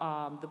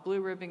about the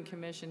Blue Ribbon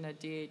Commission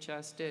that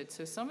DHS did.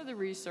 So some of the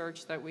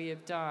research that we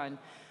have done,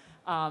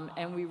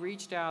 and we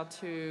reached out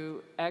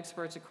to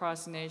experts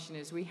across the nation,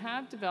 is we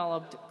have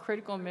developed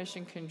critical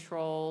mission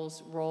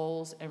controls,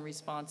 roles, and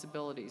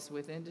responsibilities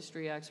with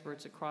industry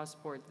experts across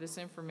the board. This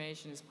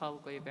information is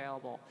publicly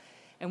available.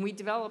 And we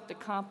developed a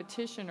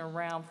competition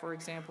around, for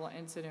example,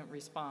 incident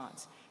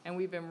response. And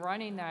we've been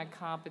running that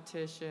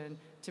competition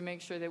to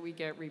make sure that we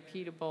get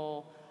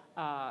repeatable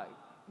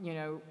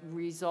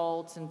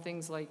results and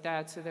things like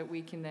that, so that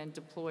we can then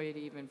deploy it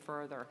even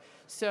further.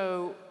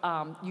 So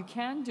you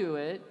can do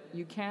it.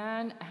 You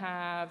can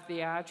have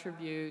the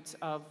attributes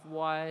of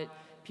what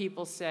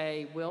people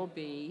say will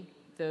be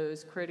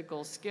those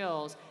critical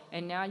skills,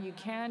 and now you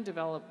can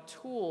develop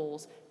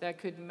tools that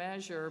could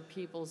measure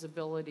people's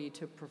ability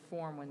to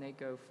perform when they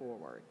go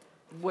forward.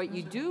 What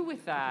you do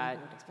with that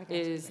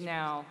is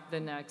now the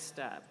next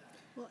step.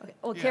 Okay.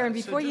 Well, Karen,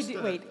 before you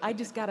do, wait, I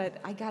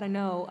gotta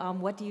know,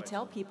 what do you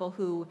tell people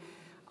who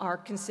are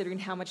considering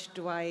how much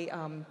do I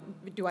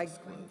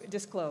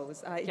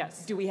disclose?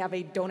 Yes. Do we have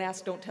a don't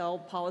ask, don't tell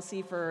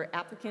policy for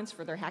applicants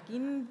for their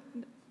hacking?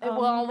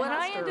 Well, what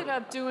I ended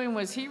up doing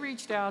was he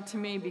reached out to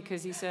me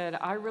because he said,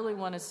 I really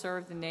want to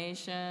serve the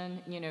nation.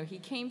 You know, he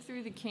came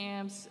through the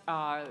camps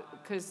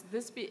because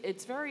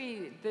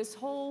this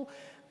whole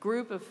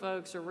group of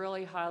folks are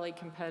really highly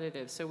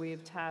competitive, so we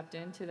have tapped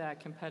into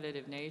that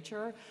competitive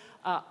nature.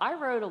 I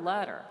wrote a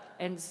letter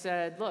and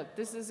said, look,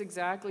 this is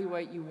exactly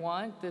what you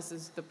want. This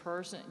is the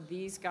person,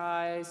 these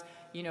guys,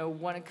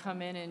 want to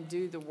come in and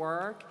do the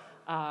work.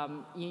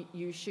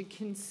 You should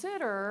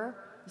consider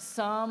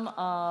some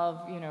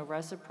of,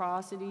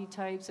 reciprocity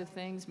types of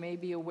things,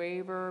 maybe a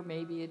waiver,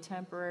 maybe a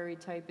temporary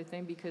type of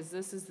thing, because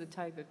this is the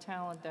type of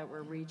talent that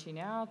we're reaching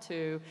out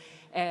to,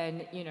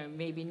 and,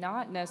 maybe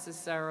not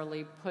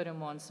necessarily put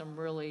him on some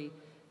really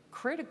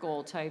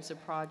critical types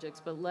of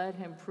projects, but let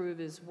him prove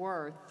his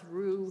worth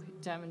through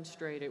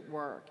demonstrated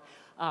work.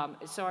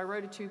 So I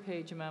wrote a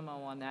 2-page memo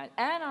on that,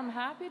 and I'm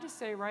happy to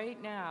say right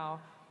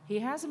now, he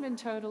hasn't been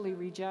totally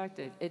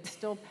rejected. It's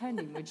still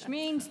pending, which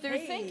means they're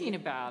thinking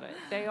about it.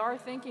 They are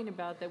thinking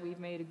about that. We've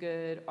made a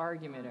good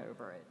argument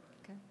over it.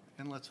 Okay.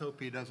 And let's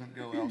hope he doesn't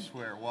go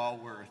elsewhere while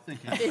we're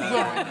thinking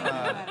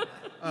about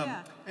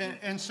it.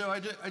 And so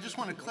I just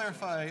want to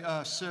clarify,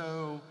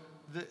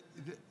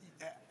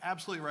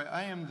 absolutely right.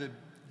 I am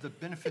the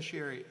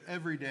beneficiary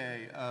every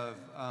day of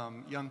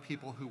young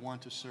people who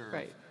want to serve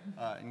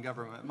in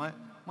government.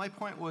 My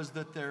point was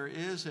that there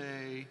is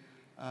a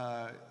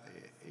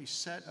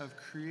set of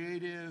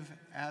creative,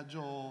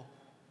 agile,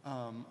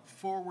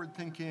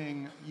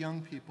 forward-thinking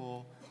young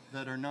people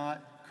that are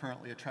not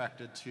currently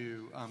attracted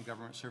to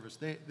government service.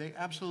 They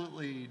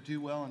absolutely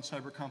do well in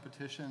cyber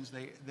competitions.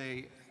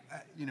 They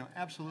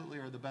absolutely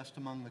are the best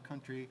among the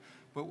country.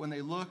 But when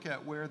they look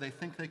at where they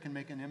think they can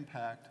make an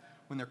impact,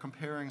 when they're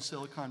comparing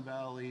Silicon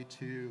Valley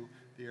to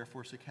the Air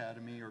Force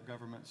Academy or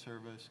government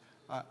service,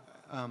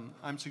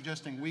 I'm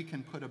suggesting we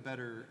can put a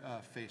better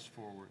face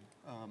forward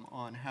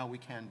on how we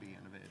can be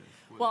innovative.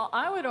 Well,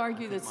 I would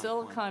argue that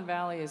Silicon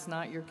Valley is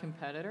not your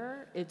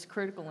competitor. It's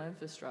critical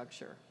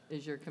infrastructure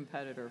is your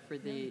competitor for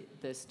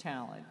this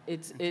talent.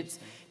 It's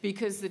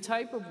because the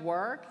type of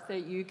work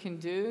that you can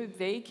do,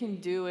 they can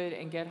do it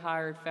and get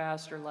hired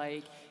faster,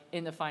 like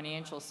in the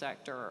financial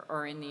sector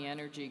or in the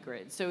energy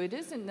grid. So it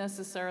isn't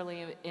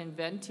necessarily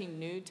inventing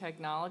new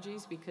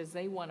technologies because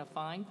they want to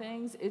find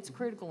things. It's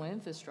critical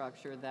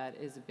infrastructure that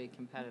is a big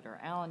competitor.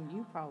 Alan,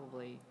 you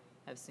probably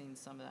have seen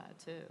some of that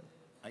too.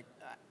 I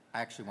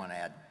actually want to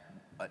add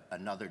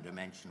another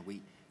dimension.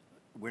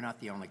 We're not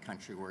the only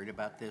country worried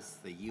about this.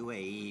 The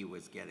UAE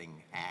was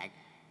getting hacked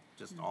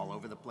just all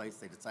over the place.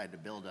 They decided to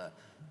build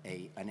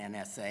an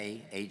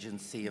NSA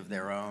agency of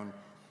their own.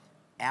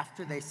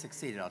 After they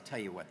succeeded, I'll tell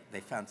you what,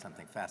 they found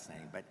something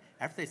fascinating, but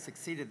after they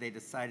succeeded, they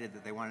decided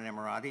that they wanted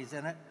Emiratis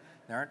in it.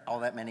 There aren't all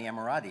that many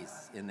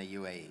Emiratis in the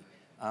UAE.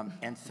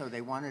 And so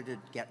they wanted to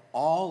get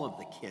all of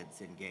the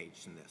kids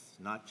engaged in this,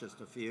 not just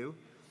a few.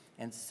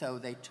 And so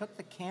they took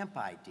the camp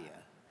idea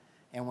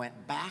and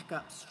went back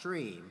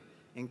upstream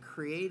and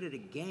created a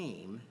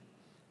game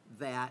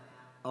that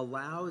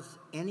allows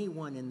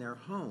anyone in their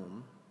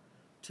home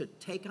to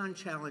take on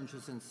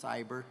challenges in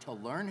cyber, to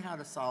learn how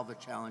to solve the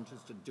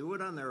challenges, to do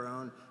it on their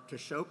own, to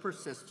show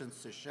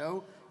persistence, to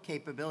show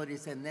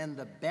capabilities, and then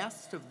the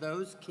best of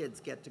those kids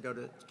get to go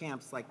to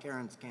camps like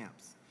Karen's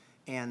camps.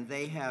 And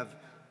they have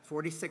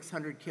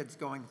 4,600 kids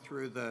going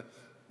through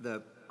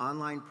the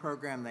online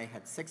program. They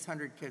had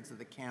 600 kids at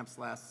the camps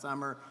last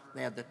summer.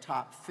 They had the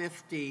top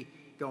 50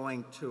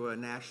 going to a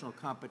national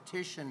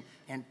competition,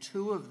 and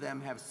 2 of them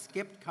have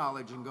skipped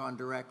college and gone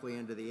directly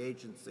into the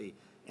agency,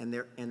 and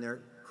they're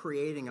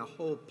creating a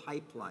whole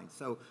pipeline.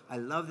 So I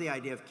love the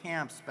idea of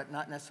camps, but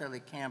not necessarily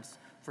camps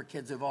for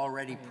kids who've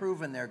already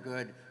proven they're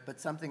good,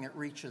 but something that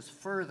reaches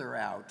further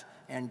out.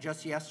 And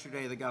just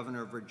yesterday, the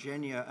governor of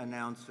Virginia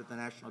announced at the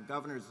National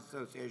Governors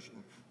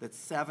Association that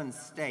 7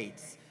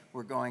 states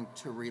were going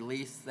to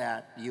release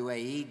that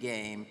UAE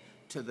game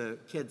to the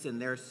kids in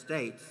their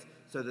states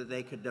so that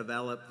they could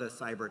develop the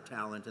cyber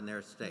talent in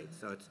their states.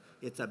 So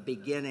it's a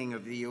beginning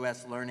of the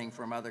U.S. learning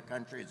from other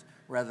countries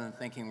rather than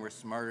thinking we're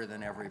smarter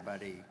than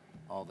everybody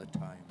all the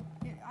time.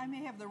 Yeah, I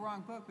may have the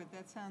wrong book, but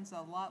that sounds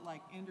a lot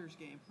like Ender's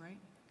Game, right?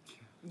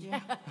 Yeah.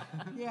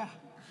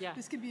 Yeah.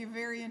 This could be a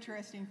very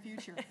interesting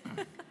future.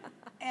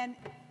 And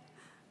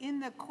in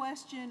the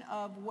question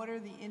of what are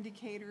the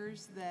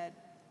indicators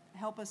that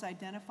help us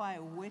identify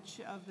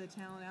which of the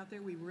talent out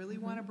there we really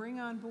want to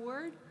bring on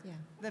board,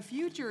 the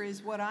future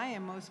is what I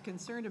am most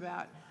concerned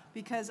about,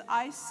 because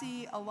I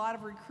see a lot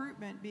of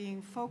recruitment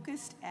being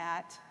focused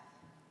at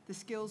the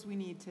skills we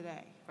need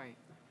today. Right.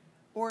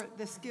 Or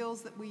the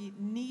skills that we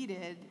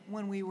needed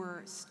when we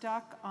were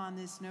stuck on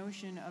this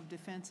notion of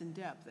defense in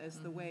depth as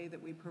the way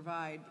that we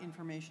provide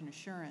information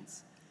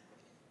assurance.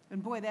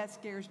 And boy, that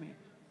scares me,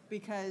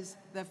 because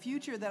the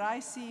future that I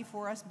see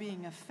for us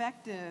being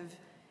effective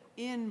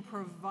in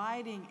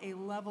providing a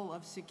level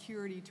of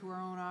security to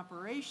our own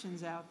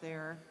operations out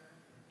there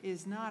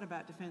is not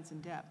about defense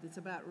in depth. It's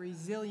about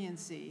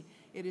resiliency.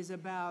 It is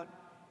about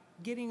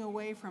getting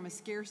away from a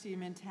scarcity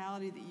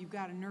mentality that you've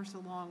got to nurse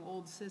along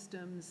old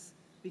systems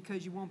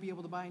because you won't be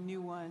able to buy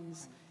new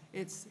ones.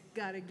 It's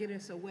got to get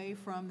us away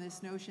from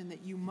this notion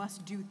that you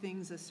must do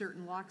things a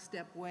certain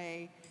lockstep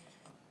way.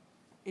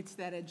 It's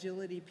that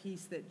agility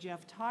piece that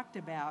Jeff talked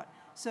about.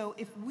 So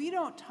if we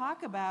don't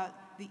talk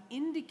about the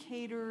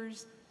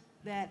indicators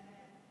that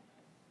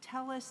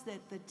tell us that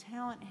the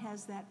talent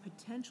has that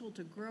potential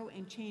to grow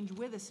and change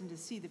with us and to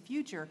see the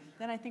future,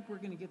 then I think we're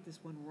going to get this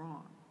one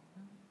wrong.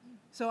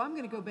 So I'm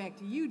going to go back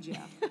to you,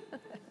 Jeff,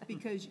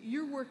 because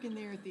you're working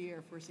there at the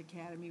Air Force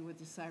Academy with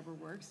the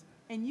CyberWorx,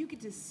 and you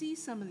get to see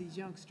some of these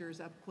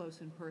youngsters up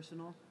close and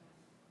personal.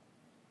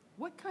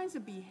 What kinds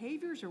of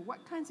behaviors or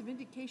what kinds of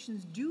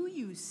indications do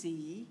you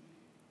see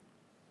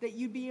that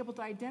you'd be able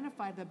to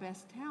identify the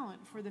best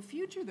talent for the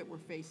future that we're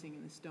facing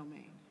in this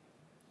domain?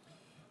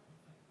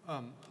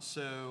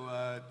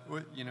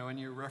 You know, and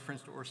you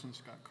referenced Orson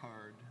Scott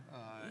Card,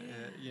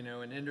 you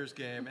know, in Ender's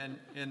Game,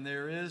 and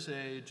there is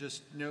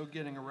just no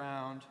getting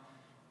around.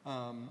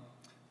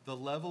 The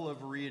level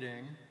of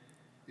reading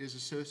is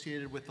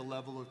associated with the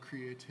level of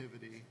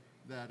creativity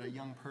that a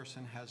young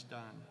person has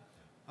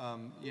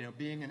done. You know,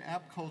 being an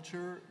app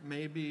culture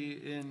may be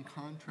in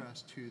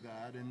contrast to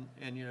that,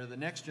 and you know, the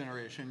next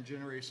generation,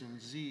 Generation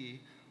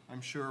Z,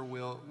 I'm sure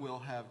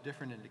will have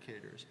different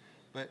indicators.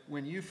 But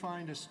when you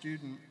find a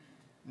student,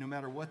 no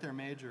matter what their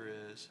major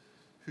is,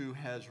 who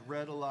has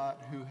read a lot,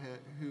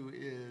 who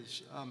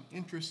is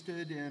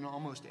interested in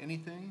almost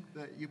anything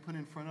that you put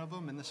in front of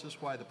them, and this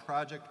is why the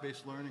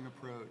project-based learning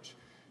approach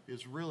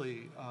is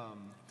really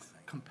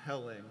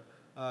compelling.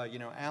 You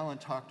know, Alan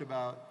talked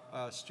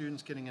about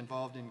students getting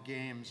involved in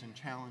games and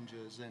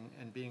challenges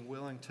and being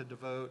willing to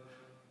devote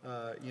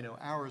you know,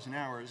 hours and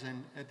hours.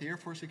 And at the Air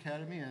Force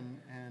Academy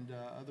and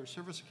other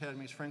service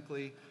academies,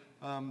 frankly,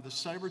 the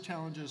cyber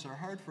challenges are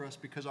hard for us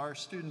because our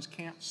students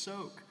can't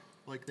soak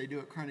like they do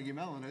at Carnegie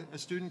Mellon. A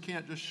student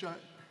can't just shut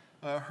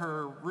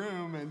her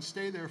room and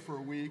stay there for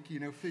a week,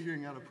 you know,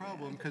 figuring out a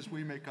problem, because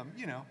we make them,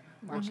 you know,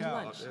 work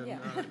out. And, yeah,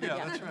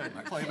 that's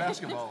right, play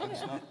basketball and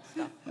stuff.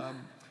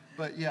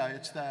 But yeah,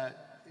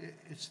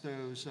 it's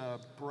those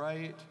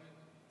bright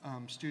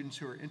students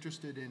who are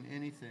interested in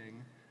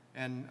anything,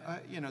 and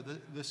you know,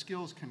 the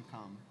skills can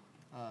come.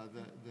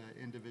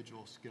 The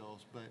individual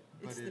skills, but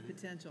it's the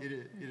potential. It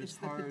is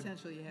hard. It's the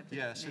potential you have to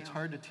Yes, nail. it's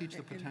hard to teach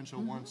the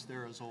potential once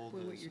they're as old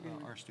as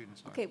our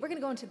students are. Okay, we're going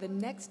to go into the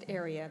next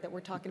area that we're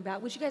talking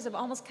about, which you guys have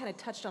almost kind of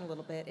touched on a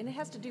little bit, and it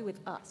has to do with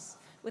us,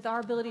 with our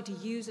ability to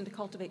use and to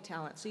cultivate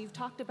talent. So you've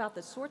talked about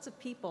the sorts of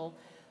people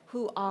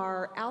who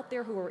are out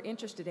there who are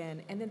interested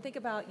in, and then think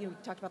about, you know, you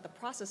talked about the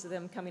process of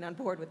them coming on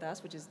board with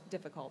us, which is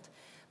difficult.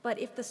 But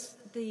if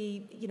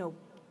the you know,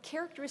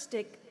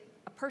 characteristic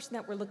a person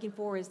that we're looking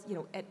for is, you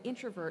know, an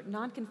introvert,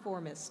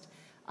 nonconformist,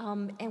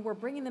 and we're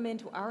bringing them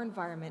into our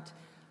environment,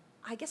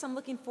 I guess I'm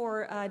looking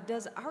for,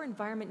 does our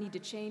environment need to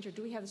change, or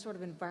do we have the sort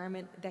of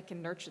environment that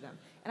can nurture them?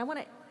 And I want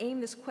to aim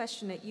this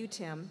question at you,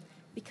 Tim,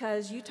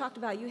 because you talked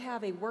about you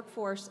have a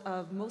workforce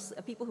of most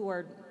people who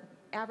are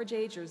average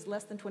age or is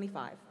less than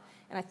 25.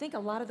 And I think a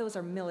lot of those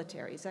are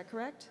military. Is that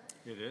correct?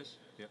 It is,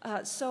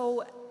 yeah.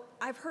 So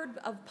I've heard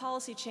of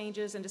policy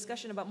changes and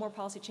discussion about more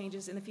policy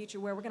changes in the future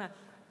where we're going to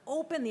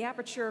open the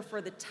aperture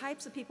for the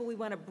types of people we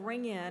want to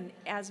bring in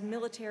as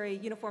military,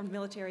 uniformed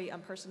military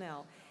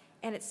personnel.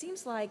 And it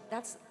seems like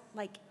that's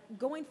like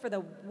going for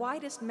the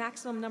widest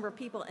maximum number of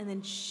people and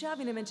then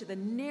shoving them into the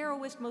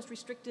narrowest, most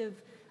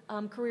restrictive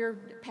career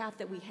path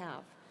that we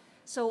have.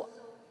 So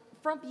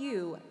from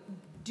you,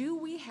 do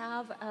we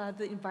have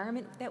the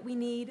environment that we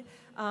need?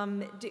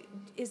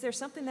 Is there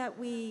something that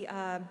we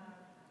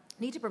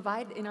need to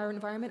provide in our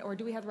environment, or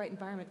do we have the right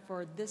environment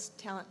for this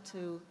talent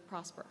to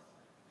prosper?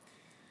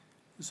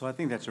 So I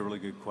think that's a really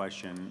good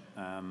question.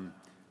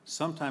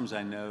 Sometimes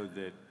I know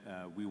that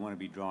we want to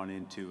be drawn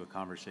into a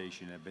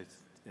conversation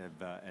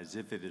as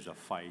if it is a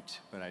fight,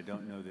 but I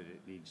don't know that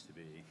it needs to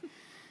be.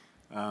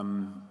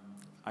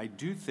 I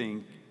do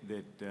think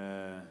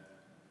that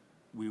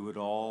we would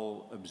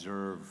all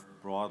observe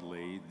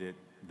broadly that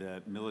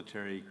the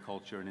military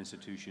culture and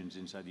institutions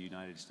inside the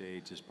United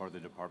States, as part of the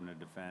Department of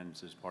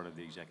Defense, as part of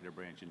the executive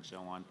branch and so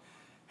on,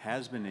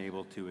 has been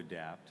able to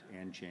adapt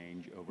and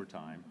change over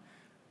time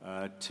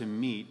to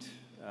meet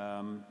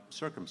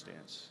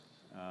circumstance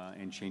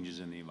and changes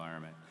in the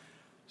environment.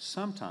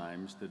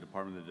 Sometimes the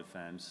Department of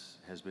Defense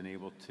has been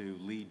able to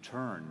lead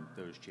turn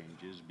those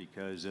changes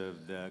because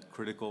of the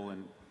critical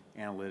and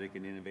analytic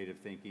and innovative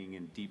thinking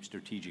and deep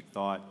strategic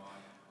thought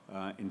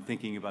in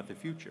thinking about the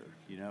future.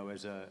 You know,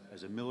 as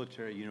a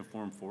military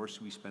uniformed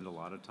force, we spend a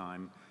lot of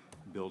time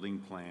building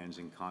plans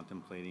and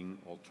contemplating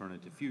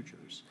alternative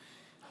futures.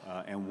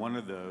 And one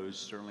of those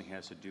certainly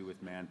has to do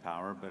with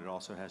manpower, but it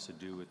also has to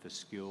do with the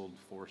skilled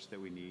force that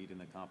we need in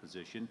the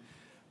composition.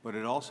 But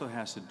it also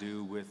has to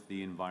do with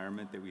the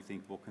environment that we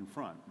think we'll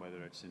confront,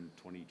 whether it's in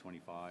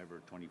 2025 or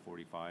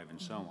 2045 and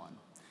so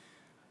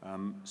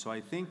on. So I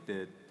think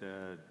that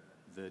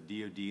the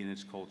DoD and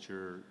its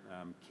culture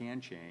can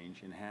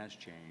change and has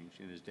changed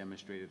and has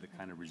demonstrated the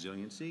kind of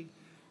resiliency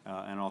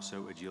and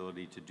also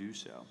agility to do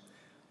so.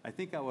 I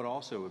think I would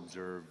also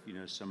observe, you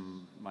know,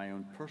 my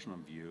own personal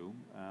view.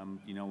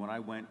 You know, when I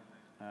went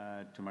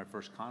to my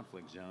first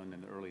conflict zone in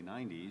the early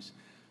 90s,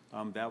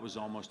 that was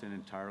almost an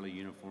entirely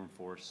uniform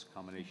force,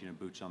 combination of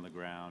boots on the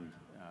ground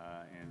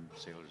and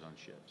sailors on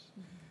ships.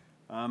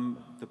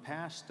 The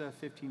past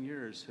 15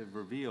 years have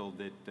revealed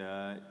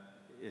that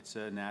it's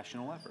a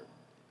national effort.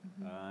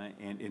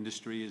 And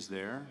industry is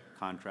there,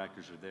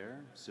 contractors are there,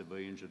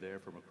 civilians are there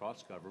from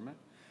across government.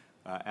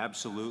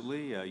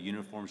 Absolutely,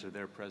 uniforms are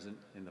there present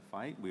in the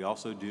fight. We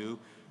also do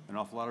an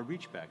awful lot of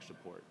reach-back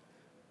support.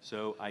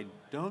 So I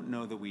don't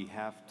know that we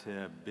have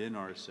to bin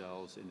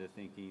ourselves into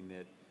thinking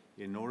that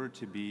in order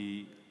to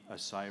be a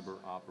cyber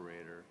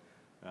operator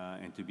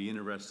and to be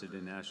interested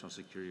in national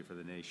security for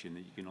the nation,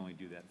 that you can only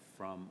do that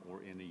from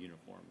or in a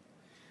uniform.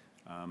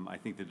 I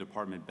think the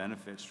department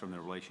benefits from the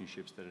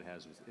relationships that it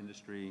has with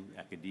industry,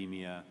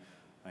 academia,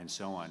 and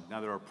so on.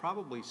 Now, there are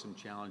probably some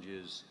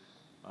challenges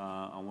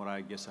on what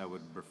I guess I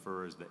would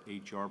refer as the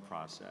HR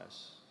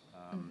process.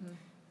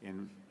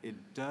 And it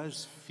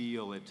does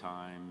feel at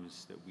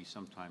times that we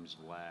sometimes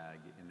lag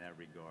in that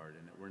regard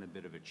and that we're in a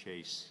bit of a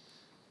chase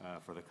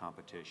for the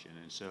competition.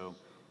 And so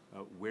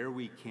where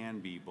we can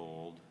be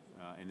bold,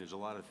 and there's a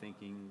lot of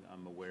thinking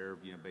I'm aware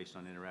of, you know, based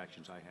on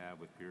interactions I have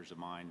with peers of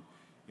mine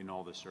in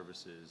all the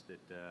services,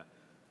 that,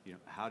 you know,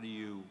 how do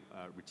you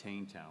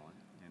retain talent?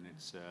 And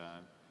it's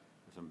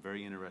some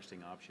very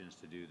interesting options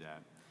to do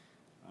that.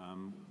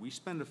 We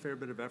spend a fair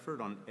bit of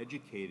effort on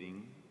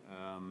educating,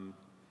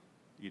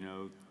 you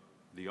know,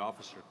 the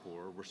officer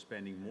corps. We're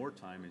spending more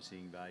time in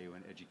seeing value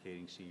in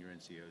educating senior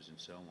NCOs and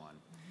so on.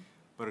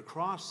 But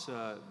across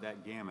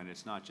that gamut,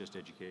 it's not just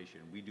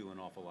education. We do an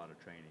awful lot of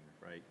training,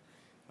 right?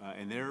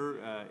 And there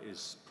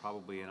is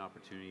probably an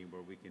opportunity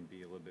where we can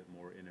be a little bit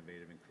more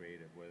innovative and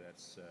creative, where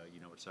that's, you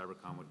know, what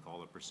Cybercom would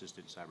call a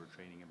persistent cyber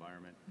training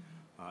environment,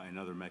 and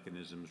other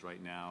mechanisms.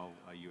 Right now,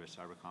 US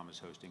Cybercom is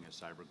hosting a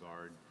Cyber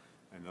Guard,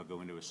 and they'll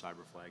go into a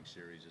Cyber Flag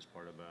series as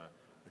part of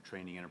a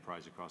training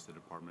enterprise across the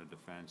Department of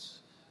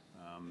Defense.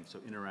 So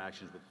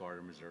interactions with Guard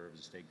and Reserves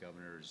and state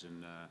governors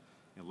and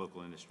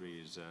local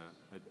industry is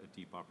a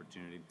deep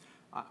opportunity.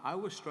 I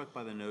was struck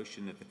by the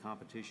notion that the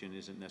competition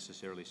isn't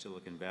necessarily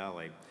Silicon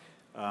Valley.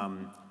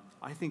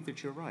 I think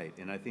that you're right,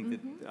 and I think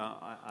that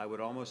I would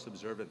almost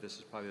observe that this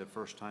is probably the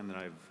first time that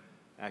I've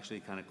actually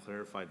kind of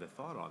clarified the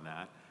thought on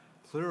that.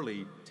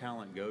 Clearly,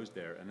 talent goes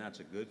there, and that's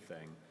a good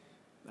thing.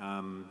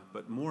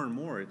 But more and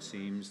more, it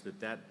seems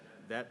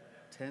that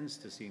tends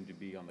to seem to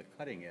be on the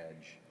cutting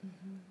edge.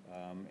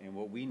 And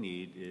what we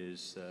need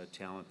is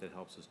talent that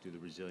helps us do the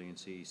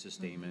resiliency,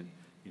 sustainment,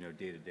 you know,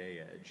 day-to-day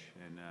edge.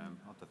 And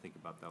I'll have to think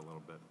about that a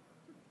little bit.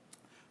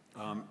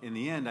 In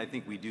the end, I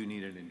think we do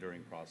need an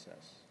enduring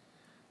process.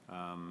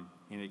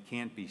 And it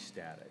can't be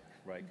static,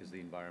 right, because the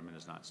environment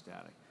is not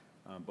static.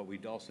 But we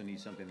also need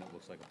something that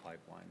looks like a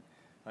pipeline.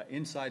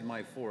 Inside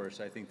my force,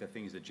 I think the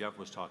things that Jeff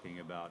was talking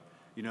about,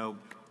 you know,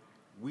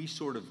 we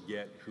sort of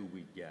get who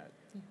we get.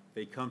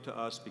 They come to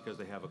us because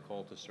they have a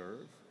call to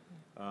serve,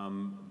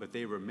 but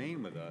they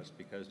remain with us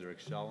because they're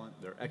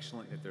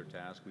excellent at their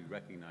task. We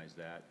recognize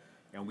that,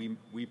 and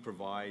we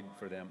provide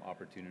for them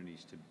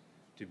opportunities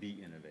to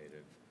be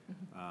innovative,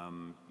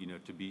 you know,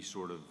 to be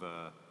sort of,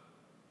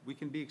 we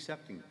can be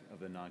accepting of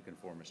the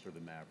nonconformist or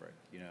the maverick.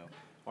 You know,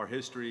 our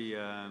history,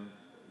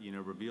 you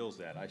know, reveals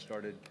that. I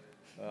started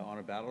on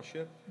a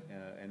battleship,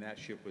 and that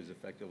ship was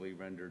effectively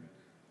rendered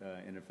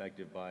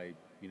ineffective by,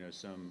 you know,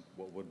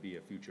 what would be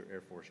a future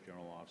Air Force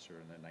general officer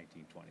in the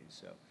 1920s.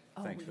 So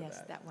thanks for that. Oh,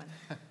 yes, that one.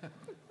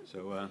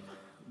 So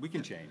we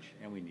can change,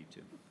 and we need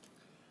to.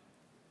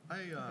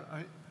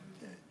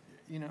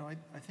 You know,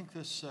 I think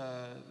this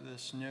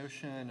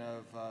notion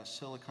of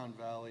Silicon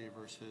Valley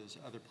versus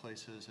other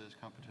places as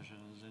competition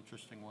is an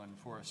interesting one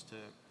for us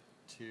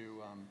to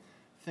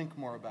think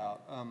more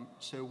about.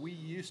 So we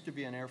used to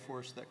be an Air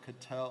Force that could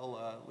tell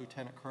a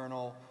lieutenant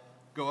colonel,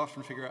 go off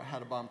and figure out how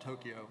to bomb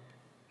Tokyo,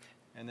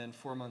 and then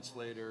 4 months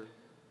later,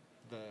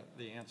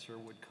 the answer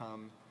would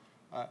come.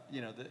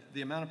 You know,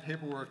 the amount of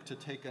paperwork to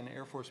take an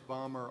Air Force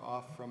bomber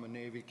off from a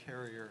Navy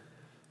carrier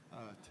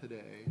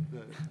today,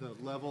 the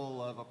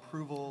level of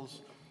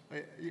approvals,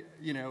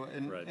 you know,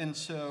 and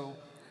so,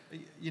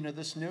 you know,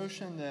 this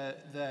notion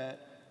that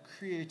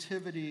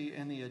creativity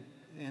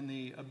and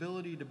the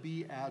ability to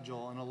be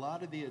agile, and a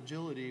lot of the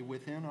agility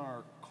within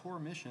our core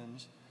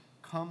missions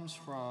comes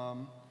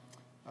from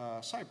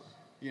cyber.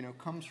 You know,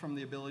 comes from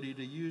the ability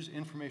to use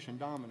information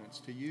dominance,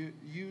 to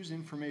use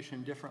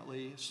information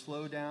differently,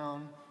 slow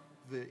down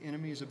the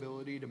enemy's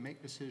ability to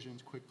make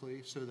decisions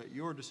quickly so that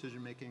your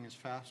decision making is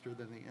faster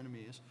than the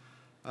enemy's.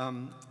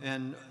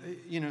 And,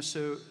 you know,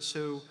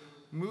 so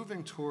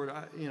moving toward,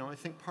 you know, I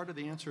think part of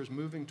the answer is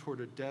moving toward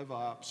a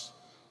DevOps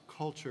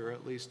culture,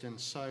 at least in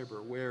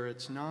cyber, where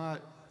it's not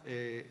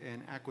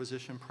an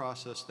acquisition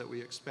process that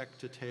we expect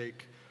to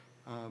take,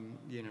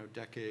 you know,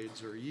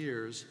 decades or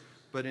years,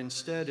 but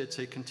instead it's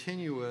a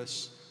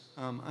continuous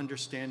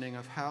understanding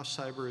of how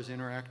cyber is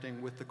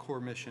interacting with the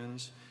core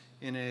missions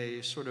in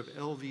a sort of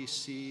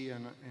LVC,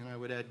 and I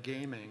would add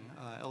gaming,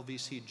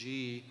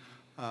 LVCG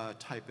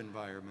type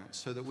environment,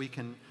 so that we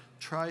can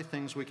try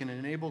things, we can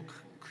enable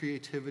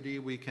creativity,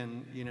 we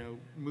can, you know,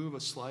 move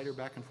a slider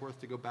back and forth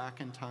to go back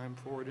in time,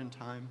 forward in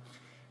time,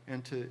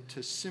 and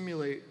to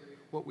simulate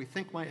what we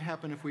think might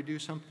happen if we do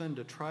something,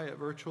 to try it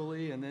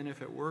virtually, and then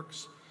if it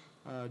works,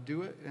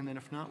 do it, and then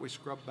if not, we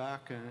scrub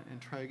back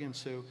and try again.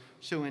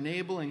 So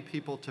enabling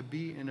people to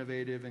be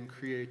innovative and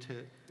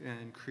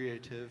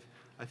creative,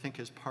 I think,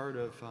 is part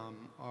of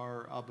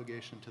our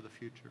obligation to the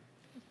future.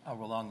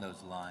 Along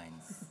those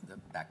lines,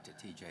 back to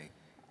TJ's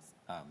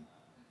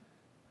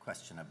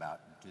question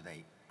about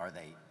are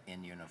they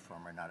in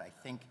uniform or not? I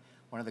think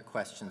one of the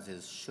questions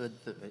is,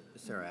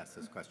 Sarah asked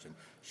this question,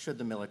 should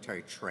the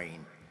military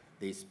train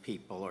these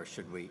people, or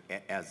should we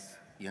as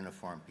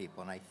uniformed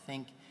people? And I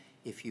think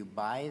if you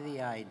buy the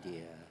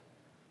idea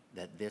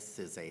that this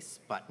is a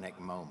Sputnik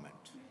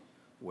moment,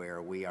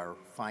 where we are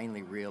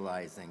finally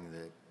realizing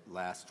that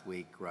last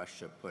week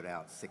Russia put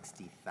out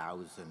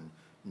 60,000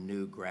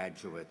 new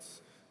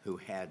graduates who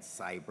had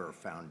cyber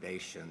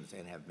foundations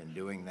and have been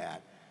doing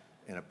that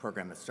in a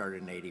program that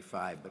started in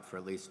 '85, but for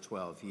at least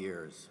 12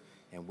 years.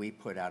 And we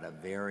put out a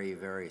very,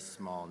 very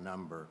small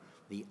number.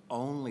 The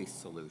only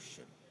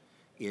solution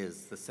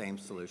is the same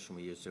solution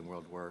we used in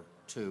World War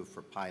II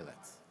for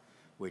pilots,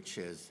 which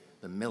is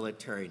the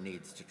military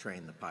needs to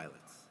train the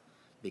pilots,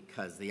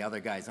 because the other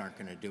guys aren't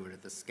going to do it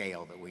at the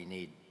scale that we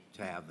need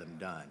to have them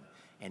done.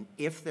 And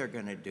if they're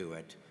going to do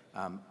it,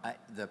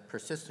 the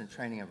persistent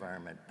training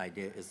environment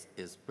idea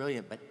is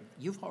brilliant, but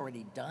you've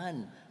already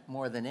done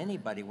more than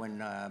anybody. When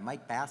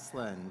Mike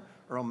Basla and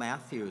Earl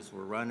Matthews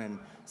were running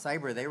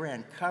cyber, they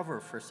ran cover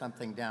for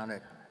something down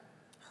at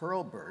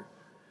Hurlburt,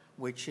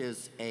 which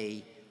is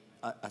a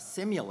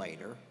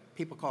simulator.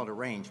 People call it a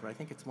range, but I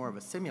think it's more of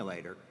a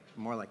simulator,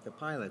 more like the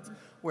pilots,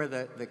 where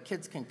the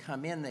kids can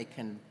come in, they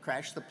can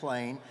crash the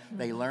plane,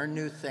 they learn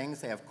new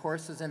things, they have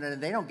courses in it,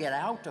 and they don't get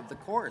out of the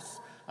course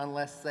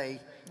unless they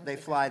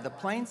fly the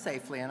plane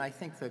safely. And I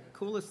think the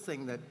coolest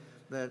thing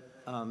that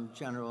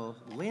General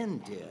Lynn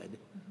did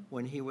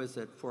when he was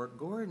at Fort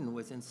Gordon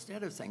was,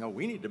 instead of saying, oh,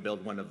 we need to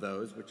build one of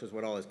those, which is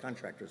what all his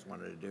contractors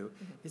wanted to do,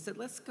 he said,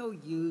 let's go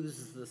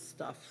use the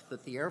stuff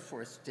that the Air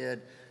Force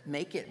did,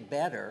 make it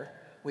better,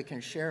 we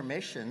can share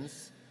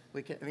missions.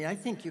 I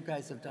think you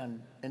guys have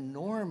done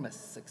enormous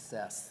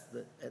success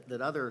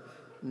that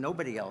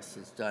nobody else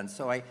has done.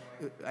 So I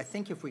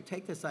think if we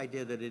take this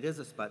idea that it is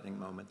a Sputnik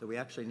moment, that we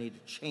actually need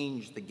to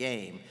change the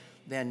game,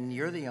 then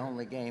you're the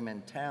only game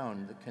in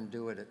town that can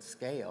do it at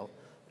scale,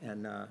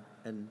 and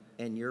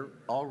you're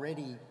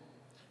already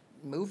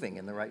moving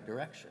in the right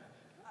direction.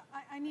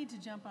 I need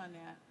to jump on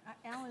that.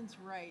 Alan's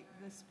right.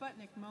 The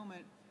Sputnik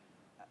moment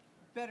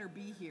better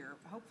be here.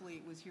 Hopefully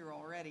it was here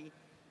already.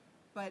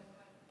 But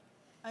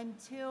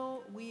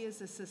until we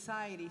as a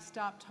society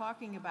stop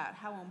talking about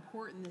how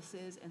important this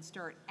is and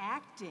start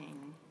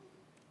acting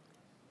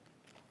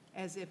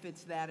as if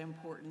it's that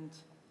important,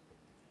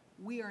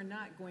 we are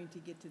not going to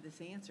get to this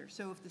answer.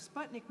 So if the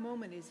Sputnik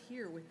moment is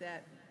here with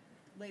that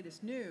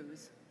latest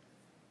news,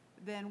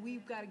 then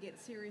we've got to get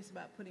serious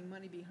about putting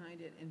money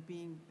behind it and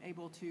being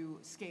able to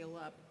scale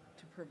up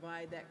to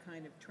provide that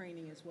kind of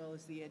training as well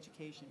as the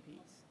education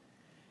piece.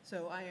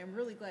 So I am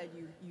really glad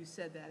you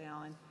said that,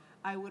 Alan.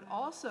 I would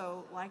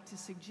also like to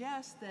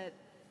suggest that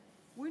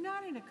we're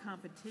not in a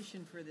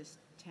competition for this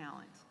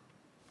talent.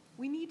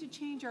 We need to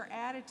change our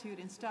attitude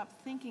and stop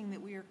thinking that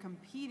we are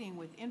competing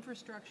with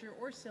infrastructure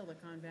or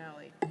Silicon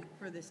Valley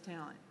for this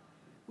talent.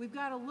 We've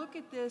got to look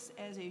at this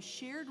as a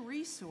shared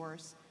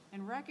resource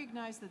and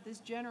recognize that this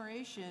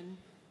generation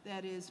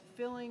that is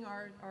filling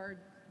our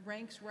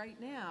ranks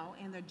right now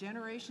and the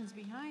generations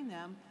behind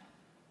them,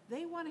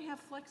 they want to have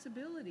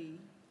flexibility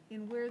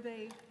in where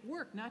they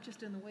work, not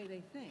just in the way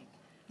they think.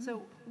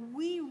 So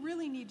we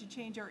really need to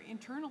change our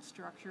internal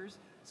structures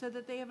so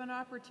that they have an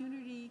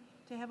opportunity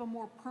to have a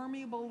more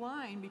permeable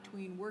line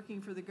between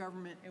working for the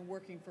government and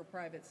working for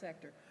private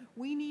sector.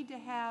 We need to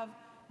have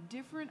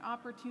different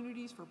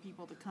opportunities for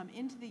people to come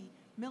into the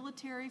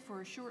military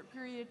for a short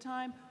period of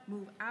time,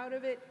 move out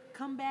of it,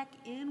 come back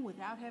in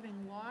without having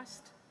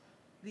lost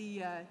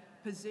the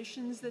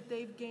positions that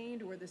they've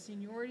gained or the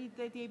seniority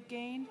that they've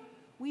gained.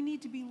 We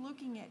need to be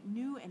looking at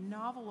new and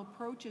novel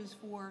approaches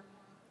for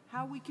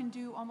how we can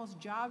do almost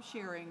job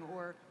sharing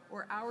or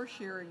hour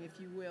sharing, if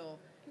you will,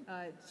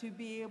 to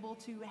be able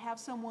to have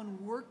someone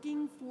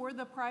working for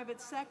the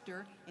private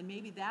sector, and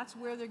maybe that's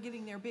where they're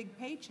getting their big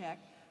paycheck,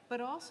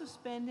 but also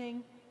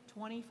spending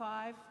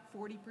 25,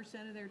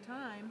 40% of their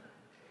time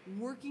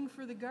working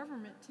for the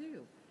government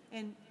too.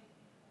 And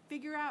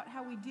figure out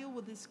how we deal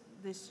with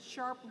this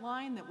sharp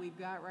line that we've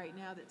got right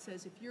now that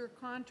says if you're a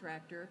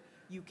contractor,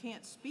 you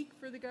can't speak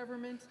for the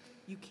government,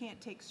 you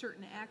can't take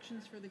certain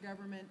actions for the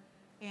government,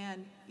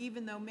 and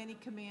even though many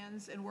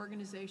commands and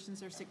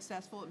organizations are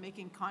successful at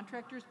making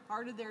contractors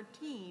part of their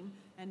team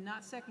and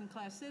not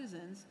second-class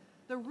citizens,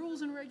 the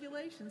rules and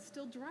regulations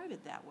still drive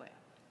it that way.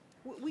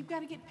 We've got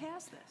to get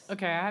past this.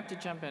 Okay, I have to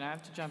jump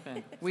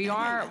in. We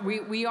are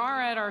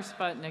at our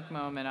Sputnik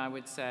moment, I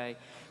would say.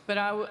 But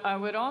I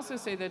would also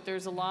say that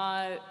there's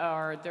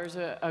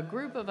a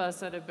group of us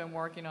that have been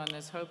working on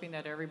this, hoping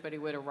that everybody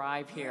would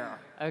arrive here,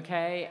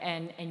 okay?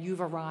 And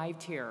you've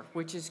arrived here,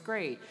 which is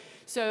great.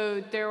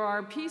 So there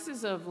are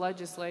pieces of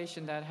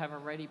legislation that have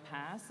already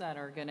passed that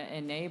are going to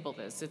enable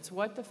this. It's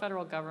what the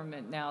federal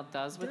government now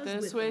does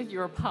with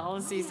your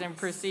policies and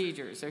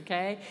procedures,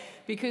 okay?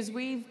 Because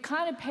we've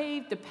kind of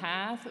paved the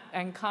path,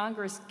 and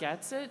Congress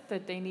gets it,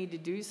 that they need to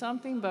do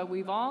something, but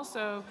we've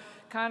also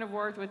kind of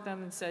worked with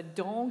them and said,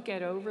 don't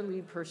get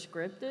overly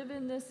prescriptive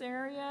in this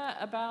area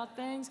about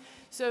things.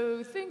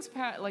 So things,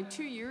 like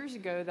 2 years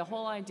ago, the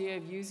whole idea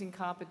of using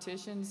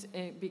competitions,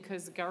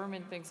 because the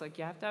government thinks like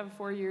you have to have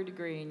a 4-year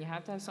degree and you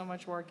have to have so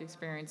much work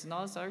experience and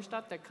all this other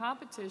stuff, that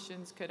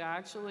competitions could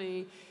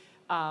actually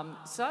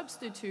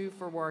substitute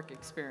for work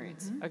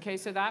experience. Okay,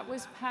 so that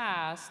was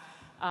passed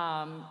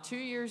 2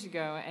 years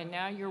ago, and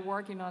now you're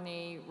working on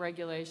the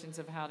regulations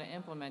of how to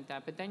implement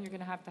that, but then you're going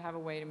to have a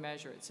way to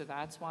measure it. So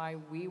that's why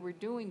we were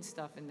doing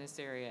stuff in this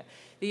area.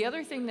 The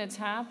other thing that's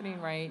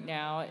happening right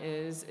now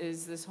is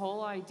this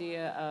whole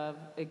idea of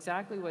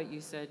exactly what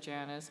you said,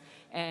 Janice,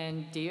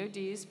 and DOD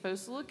is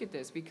supposed to look at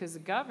this because the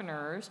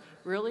governors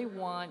really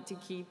want to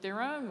keep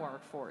their own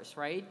workforce,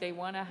 right? They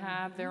want to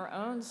have their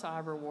own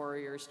cyber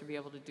warriors to be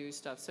able to do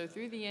stuff. So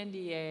through the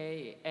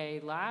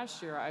NDAA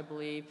last year, I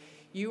believe,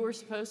 you were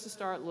supposed to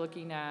start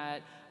looking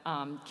at,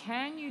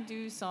 can you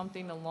do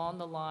something along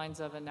the lines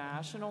of a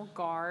National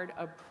Guard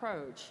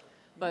approach,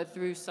 but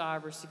through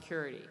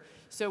cybersecurity?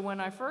 So when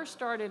I first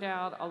started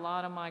out, a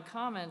lot of my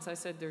comments, I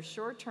said there's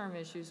short-term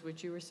issues,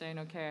 which you were saying,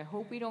 okay, I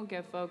hope we don't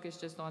get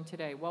focused just on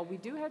today. Well, we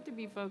do have to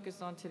be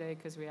focused on today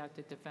because we have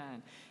to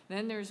defend.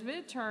 Then there's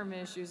midterm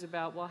issues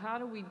about, well, how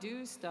do we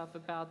do stuff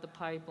about the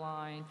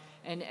pipeline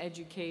and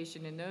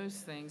education and those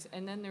things?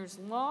 And then there's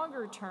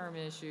longer-term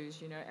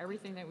issues, you know,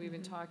 everything that we've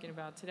been talking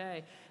about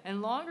today,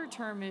 and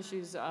longer-term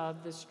issues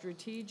of the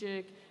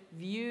strategic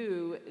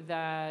view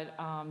that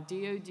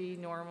DOD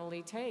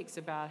normally takes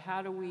about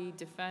how do we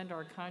defend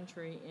our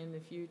country in the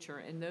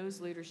future and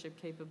those leadership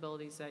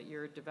capabilities that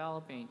you're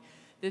developing.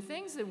 The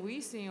things that we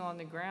see on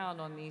the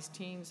ground on these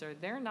teams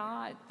they're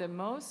not, the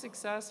most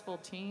successful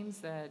teams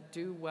that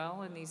do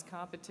well in these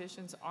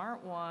competitions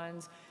aren't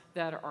ones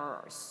that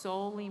are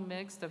solely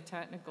mixed of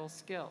technical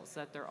skills,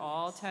 that they're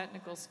all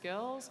technical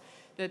skills,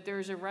 that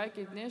there's a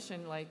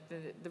recognition, like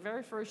the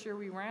very first year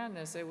we ran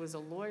this, it was a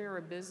lawyer,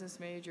 a business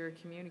major, a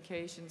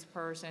communications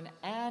person,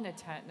 and a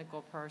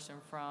technical person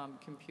from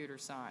computer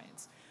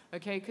science.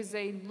 Okay, because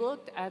they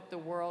looked at the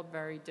world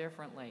very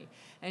differently.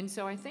 And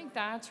so I think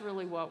that's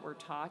really what we're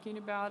talking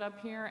about up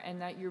here, and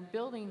that you're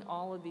building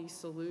all of these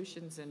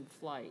solutions in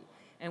flight.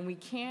 And we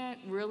can't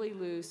really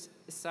lose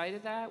sight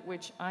of that,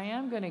 which I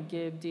am going to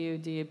give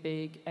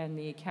DOD and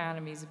the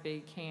academies a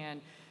big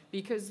hand,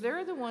 because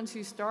they're the ones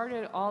who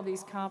started all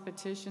these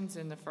competitions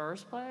in the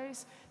first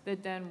place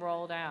that then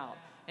rolled out.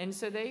 And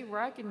so they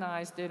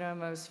recognized it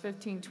almost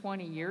 15,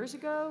 20 years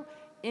ago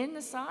in the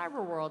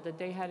cyber world that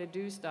they had to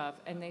do stuff,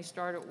 and they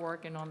started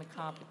working on the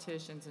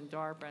competitions, and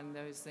DARPA and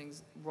those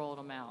things rolled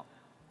them out.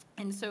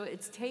 And so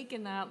it's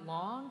taken that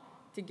long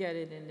to get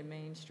it into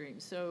mainstream.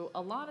 So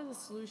a lot of the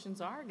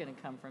solutions are going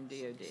to come from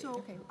DOD.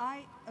 So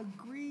I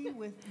agree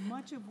with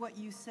much of what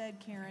you said,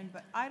 Karen,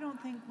 but I don't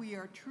think we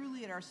are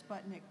truly at our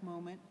Sputnik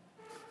moment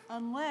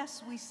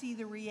unless we see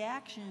the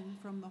reaction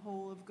from the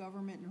whole of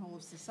government and whole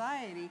of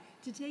society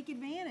to take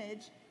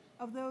advantage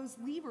of those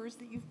levers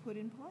that you've put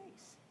in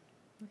place.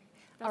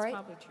 All right.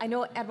 I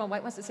know Admiral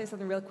White wants to say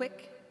something real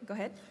quick. Go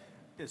ahead.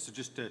 Yeah, so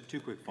just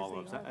 2 quick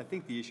follow-ups. I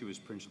think the issue is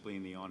principally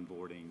in the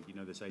onboarding, you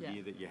know, this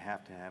idea that you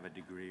have to have a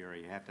degree or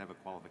you have to have a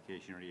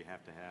qualification or you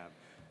have to have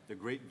the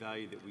great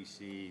value that we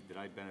see, that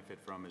I benefit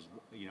from is,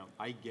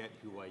 I get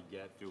who I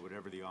get through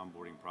whatever the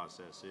onboarding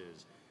process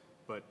is.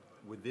 But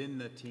within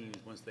the teams,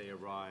 once they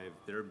arrive,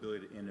 their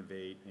ability to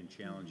innovate and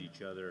challenge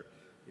each other,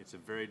 it's a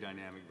very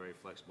dynamic, very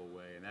flexible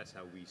way, and that's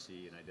how we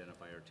see and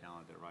identify our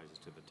talent that rises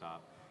to the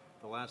top.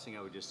 The last thing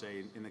I would just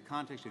say, in the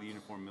context of the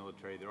uniformed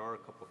military, there are a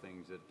couple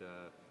things that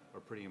are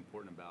pretty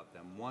important about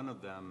them. One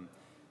of them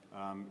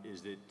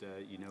is that,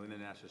 in the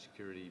national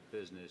security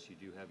business, you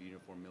do have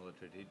uniformed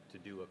military to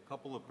do a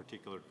couple of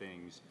particular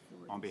things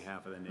on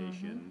behalf of the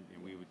nation,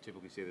 and we would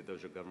typically say that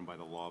those are governed by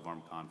the law of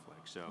armed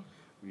conflict. So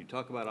when you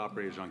talk about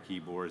operators on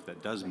keyboards,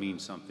 that does mean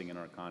something in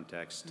our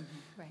context,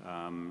 Right.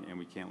 And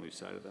we can't lose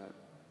sight of that.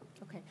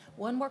 Okay,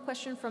 one more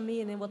question from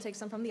me, and then we'll take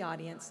some from the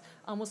audience.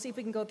 We'll see if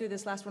we can go through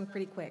this last one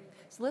pretty quick.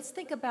 So let's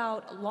think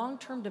about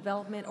long-term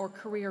development or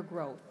career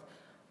growth.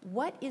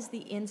 What is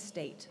the end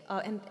state?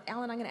 And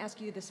Alan, I'm going to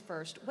ask you this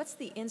first. What's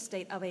the end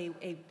state of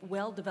a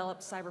well-developed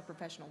cyber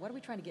professional? What are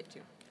we trying to get to?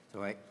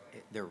 So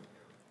there are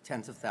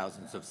tens of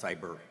thousands of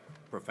cyber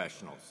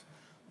professionals.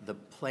 The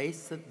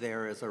place that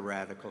there is a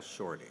radical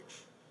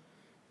shortage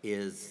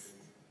is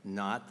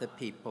not the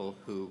people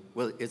who,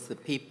 well, it's the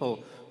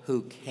people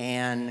who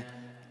can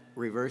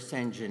reverse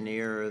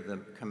engineer the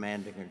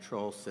command and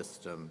control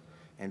system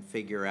and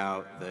figure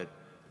out that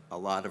a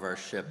lot of our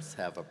ships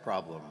have a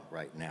problem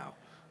right now,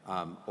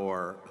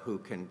 or who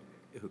can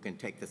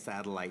take the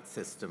satellite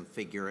system,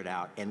 figure it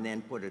out, and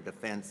then put a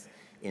defense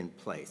in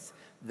place.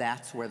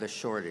 That's where the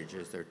shortage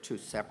is. There are two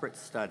separate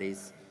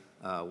studies,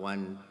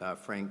 one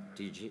Frank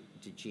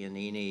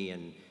Giannini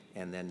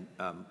and then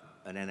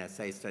an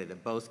NSA study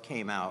that both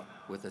came out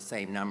with the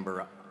same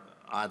number,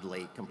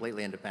 oddly,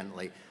 completely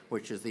independently,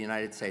 which is the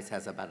United States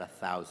has about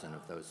 1,000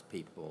 of those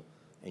people,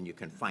 and you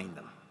can find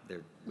them.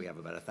 We have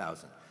about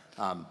 1,000.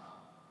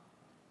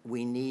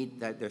 We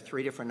need that. There are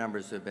three different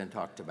numbers that have been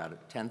talked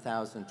about.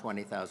 10,000,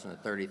 20,000, and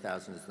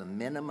 30,000 is the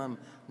minimum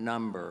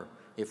number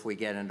if we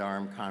get into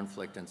armed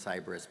conflict, and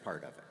cyber is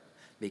part of it,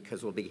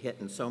 because we'll be hit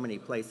in so many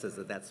places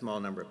that small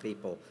number of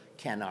people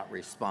cannot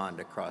respond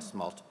across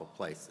multiple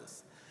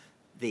places.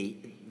 The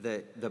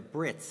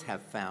Brits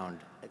have found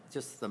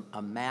just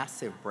a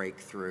massive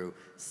breakthrough.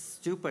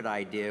 Stupid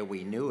idea,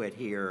 we knew it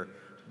here,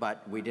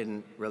 but we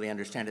didn't really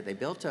understand it. They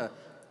built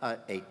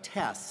a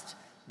test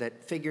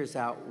that figures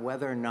out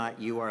whether or not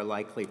you are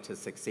likely to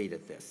succeed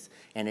at this.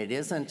 And it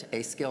isn't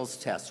a skills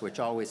test, which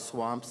always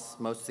swamps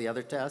most of the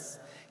other tests.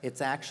 It's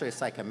actually a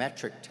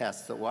psychometric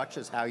test that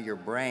watches how your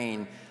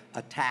brain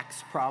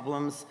attacks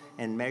problems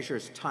and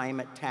measures time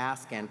at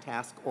task and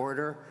task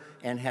order,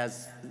 and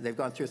they've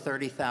gone through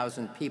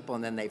 30,000 people,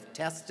 and then they've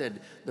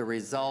tested the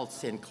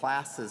results in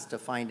classes to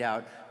find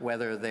out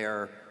whether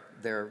their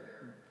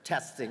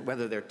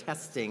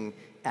testing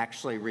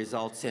actually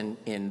results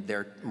in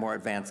their more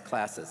advanced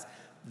classes.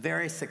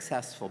 Very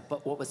successful.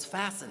 But what was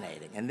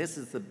fascinating, and this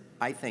is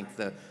I think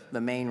the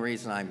main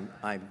reason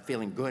I'm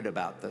feeling good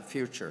about the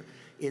future,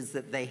 is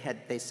that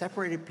they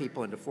separated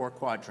people into 4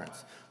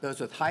 quadrants. Those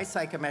with high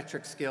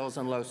psychometric skills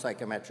and low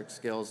psychometric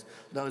skills,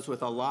 those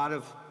with a lot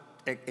of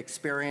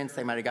experience,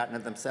 they might have gotten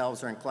it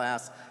themselves or in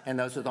class, and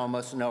those with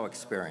almost no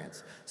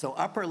experience. So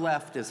upper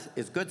left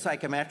is good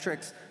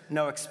psychometrics,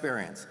 no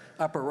experience.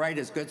 Upper right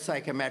is good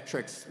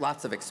psychometrics,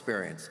 lots of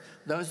experience.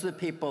 Those are the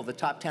people, the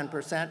top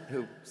 10%,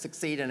 who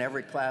succeed in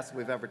every class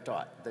we've ever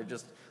taught. They're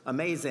just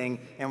amazing,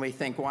 and we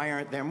think, why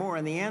aren't there more?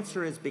 And the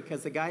answer is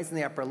because the guys in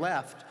the upper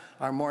left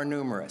are more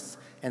numerous.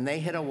 And they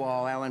hit a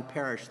wall. Alan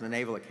Parrish, the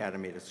Naval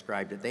Academy,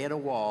 described it. They hit a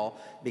wall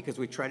because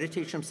we try to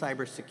teach them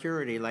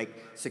cybersecurity, like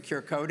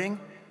secure coding,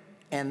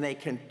 and they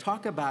can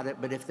talk about it,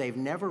 but if they've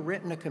never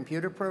written a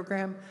computer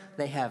program,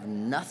 they have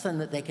nothing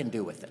that they can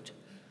do with it.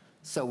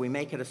 So we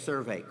make it a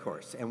survey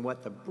course. And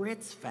what the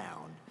Brits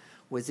found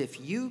was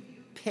if you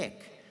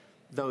pick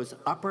those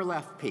upper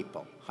left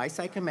people, high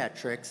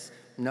psychometrics,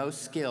 no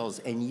skills,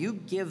 and you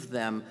give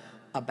them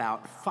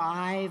about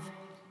 5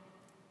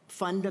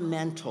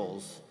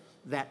 fundamentals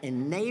that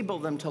enable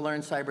them to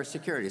learn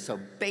cybersecurity. So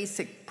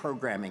basic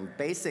programming,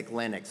 basic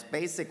Linux,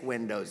 basic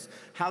Windows,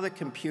 how the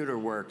computer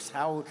works,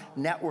 how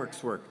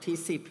networks work,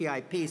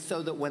 TCP/IP,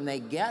 so that when they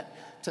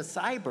get to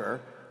cyber,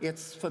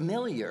 it's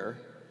familiar.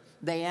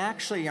 They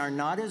actually are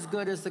not as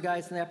good as the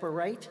guys in the upper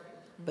right,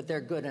 but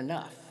they're good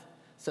enough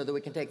so that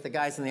we can take the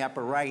guys in the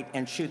upper right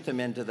and shoot them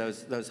into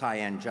those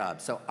high-end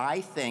jobs. So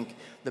I think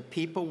the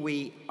people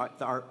we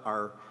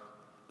are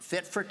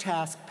fit for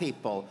task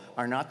people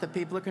are not the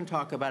people who can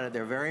talk about it.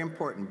 They're very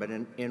important, but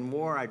in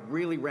war, I'd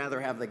really rather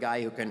have the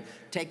guy who can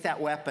take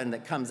that weapon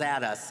that comes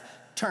at us,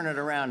 turn it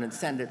around and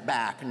send it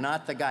back,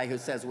 not the guy who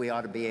says we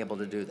ought to be able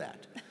to do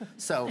that.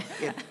 So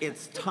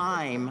it's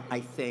time, I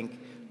think,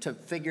 to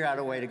figure out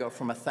a way to go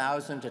from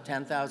 1,000 to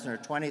 10,000 or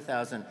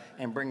 20,000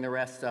 and bring the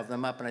rest of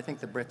them up. And I think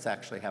the Brits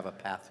actually have a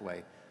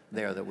pathway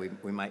there that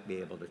we might be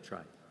able to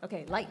try.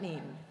 Okay,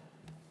 lightning.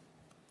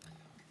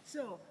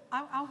 So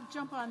I'll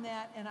jump on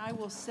that, and I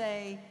will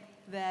say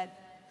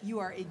that you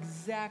are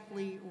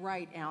exactly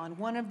right, Alan.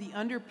 One of the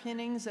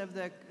underpinnings of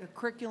the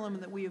curriculum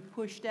that we have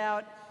pushed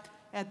out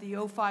at the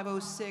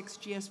 0506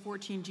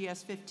 GS14,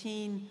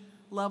 GS15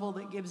 level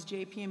that gives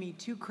JPME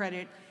 2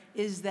 credit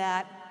is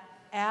that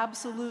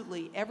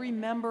absolutely every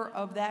member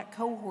of that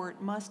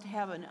cohort must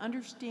have an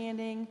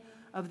understanding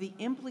of the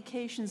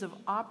implications of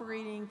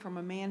operating from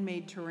a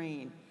man-made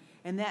terrain.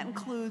 And that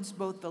includes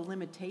both the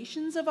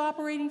limitations of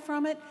operating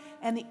from it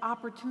and the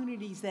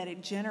opportunities that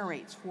it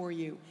generates for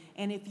you.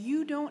 And if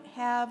you don't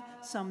have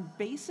some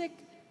basic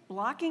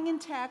blocking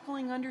and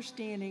tackling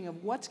understanding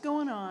of what's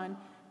going on,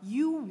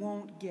 you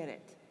won't get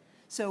it.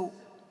 So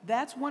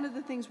that's one of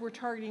the things we're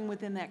targeting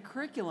within that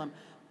curriculum.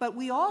 But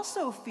we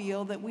also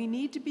feel that we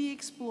need to be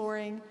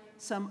exploring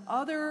some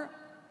other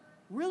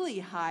really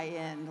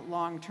high-end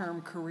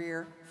long-term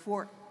career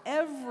for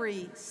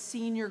every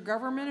senior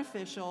government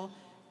official,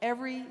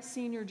 every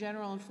senior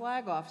general and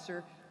flag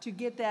officer, to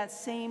get that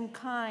same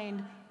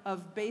kind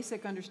of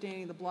basic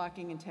understanding of the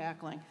blocking and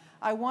tackling.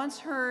 I once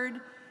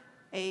heard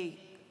a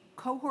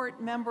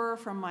cohort member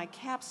from my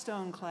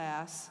capstone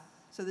class,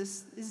 so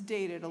this is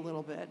dated a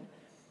little bit,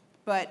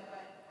 but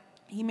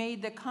he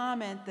made the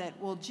comment that,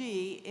 well,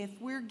 gee, if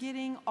we're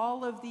getting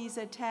all of these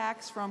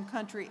attacks from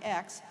country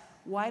X,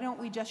 why don't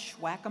we just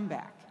schwack them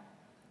back?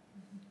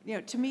 You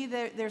know, to me,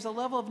 there's a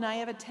level of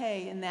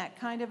naivete in that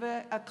kind of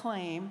a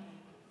claim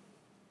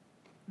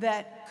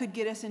that could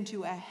get us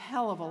into a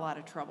hell of a lot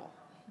of trouble.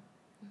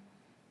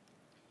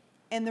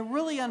 And the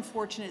really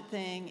unfortunate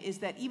thing is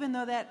that even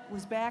though that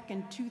was back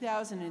in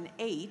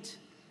 2008,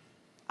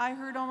 I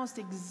heard almost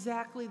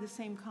exactly the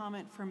same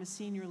comment from a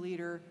senior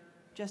leader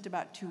just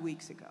about 2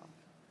 weeks ago.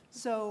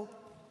 So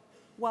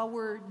while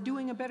we're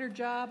doing a better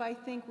job, I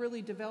think,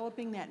 really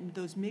developing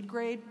those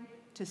mid-grade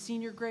to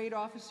senior grade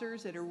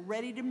officers that are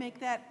ready to make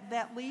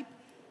that leap,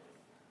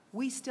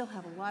 we still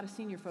have a lot of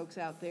senior folks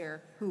out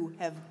there who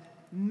have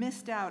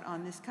missed out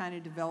on this kind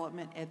of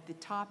development at the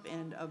top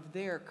end of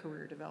their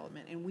career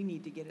development, and we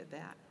need to get at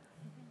that.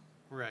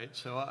 Right,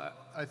 so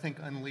I think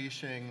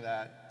unleashing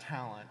that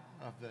talent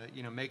of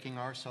making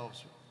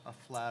ourselves a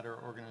flatter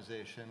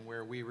organization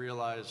where we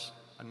realize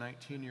a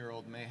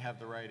 19-year-old may have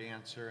the right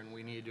answer and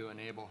we need to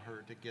enable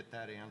her to get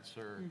that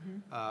answer,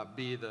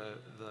 be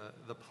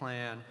the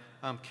plan.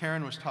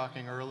 Karen was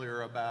talking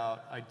earlier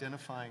about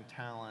identifying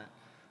talent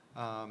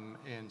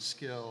and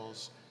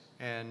skills,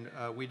 and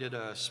we did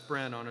a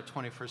sprint on a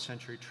 21st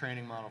century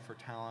training model for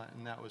talent,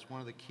 and that was one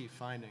of the key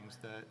findings,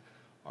 that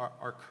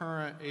our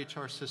current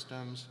HR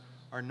systems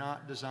are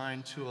not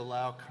designed to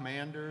allow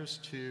commanders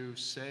to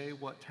say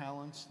what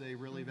talents they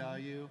really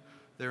value.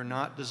 They're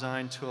not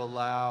designed to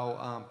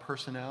allow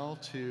personnel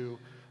to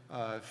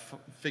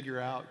figure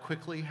out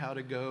quickly how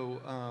to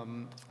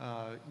go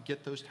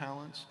get those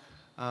talents.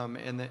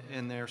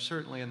 And they're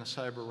certainly in the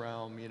cyber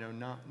realm,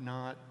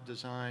 not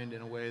designed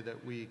in a way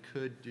that we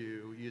could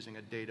do using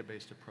a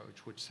data-based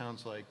approach, which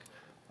sounds like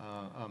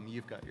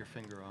you've got your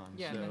finger on.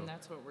 Yeah, so, and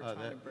that's what we're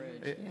trying to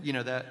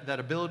bridge. That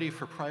ability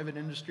for private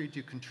industry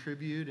to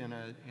contribute in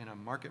a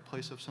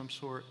marketplace of some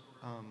sort,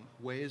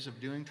 ways of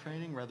doing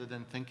training rather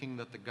than thinking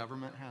that the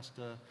government has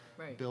to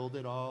build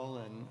it all,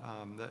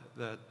 and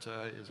that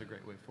is a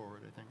great way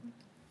forward, I think.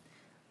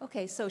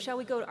 Okay, so shall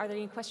we go, are there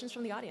any questions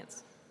from the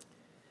audience?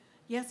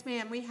 Yes,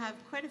 ma'am. We have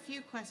quite a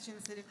few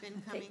questions that have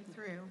been coming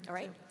through. All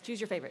right, So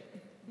choose your favorite.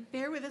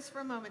 bear with us for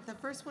a moment. The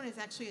first one is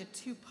actually a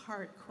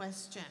two-part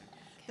question.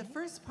 The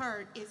first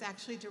part is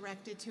actually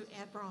directed to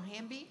Admiral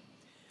Hamby.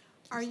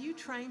 Are you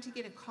trying to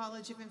get a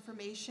College of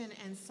Information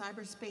and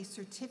Cyberspace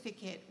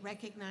certificate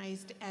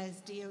recognized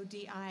as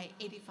DODI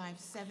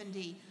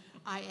 8570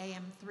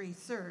 IAM3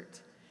 cert?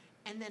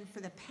 And then for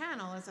the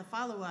panel, as a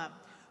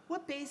follow-up,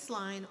 what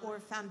baseline or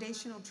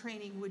foundational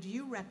training would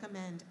you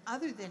recommend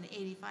other than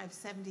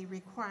 8570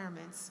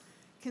 requirements,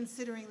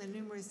 considering the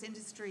numerous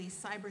industry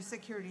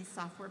cybersecurity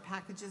software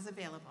packages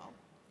available?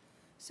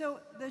 So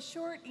the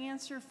short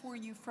answer for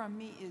you from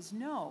me is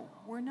no,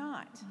 we're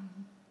not.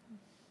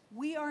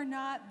 We are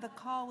not the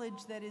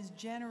college that is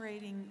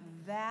generating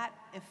that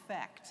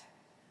effect.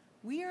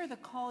 We are the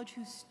college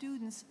whose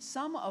students,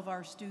 some of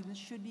our students,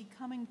 should be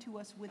coming to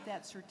us with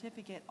that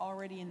certificate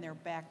already in their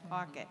back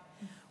pocket.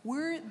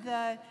 We're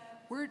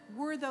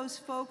those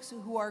folks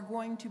who are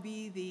going to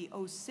be the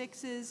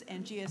 06s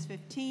and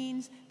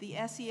GS15s, the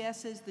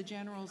SESs, the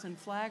generals and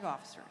flag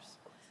officers.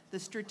 The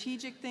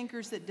strategic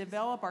thinkers that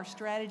develop our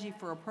strategy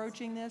for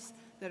approaching this,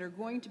 that are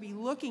going to be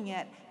looking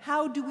at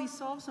how do we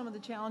solve some of the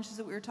challenges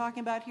that we were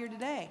talking about here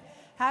today.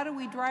 How do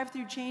we drive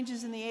through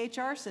changes in the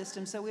HR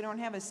system so we don't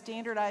have a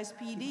standardized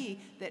PD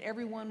that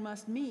everyone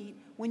must meet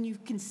when you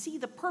can see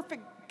the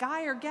perfect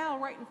guy or gal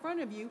right in front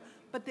of you,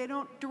 but they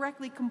don't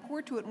directly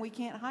comport to it and we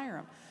can't hire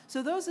them.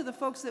 So those are the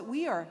folks that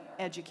we are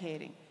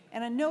educating.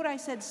 And a note I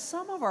said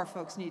some of our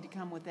folks need to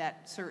come with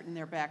that cert in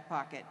their back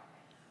pocket.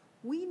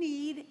 We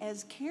need,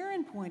 as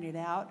Karen pointed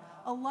out,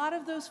 a lot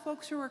of those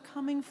folks who are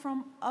coming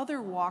from other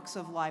walks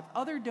of life,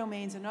 other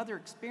domains and other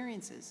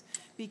experiences,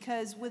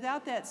 because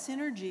without that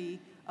synergy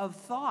of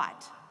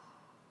thought,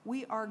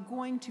 we are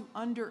going to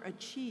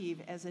underachieve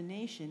as a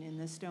nation in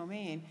this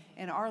domain,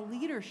 and our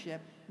leadership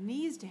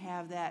needs to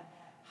have that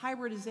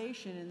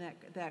hybridization and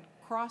that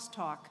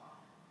crosstalk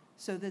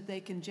so that they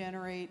can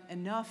generate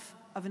enough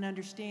of an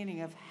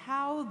understanding of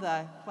how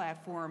the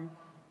platform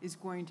is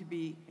going to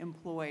be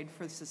employed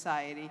for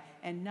society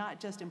and not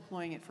just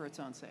employing it for its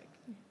own sake.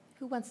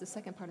 Who wants the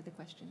second part of the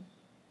question?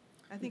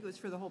 I think it was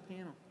for the whole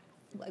panel.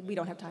 We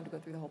don't have time to go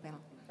through the whole panel.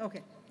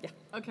 Okay. Yeah.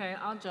 Okay,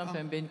 I'll jump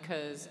in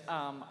because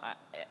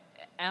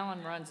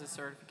Alan runs a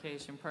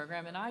certification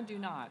program and I do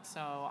not. So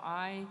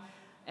I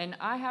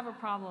have a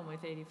problem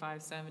with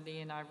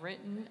 8570 and I've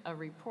written a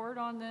report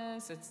on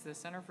this. It's the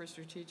Center for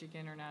Strategic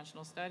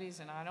International Studies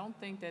and I don't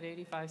think that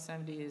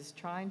 8570 is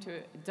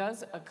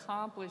does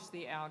accomplish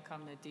the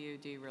outcome that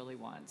DoD really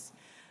wants.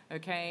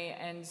 Okay,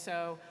 and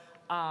so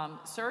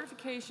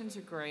certifications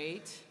are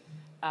great.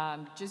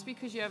 Just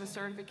because you have a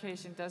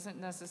certification doesn't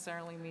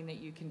necessarily mean that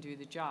you can do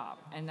the job.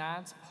 And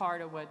that's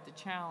part of what the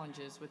challenge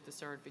is with the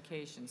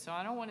certification. So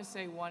I don't want to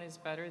say one is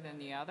better than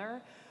the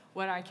other.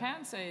 What I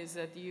can say is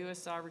that the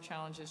U.S. Cyber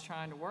Challenge is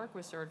trying to work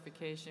with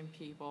certification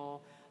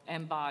people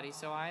and bodies.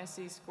 So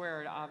ISC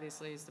Squared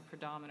obviously is the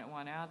predominant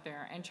one out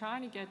there, and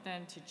trying to get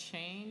them to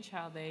change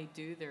how they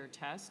do their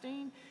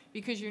testing,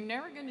 because you're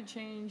never going to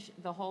change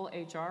the whole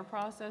HR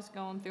process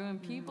going through,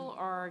 and people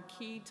are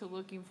key to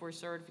looking for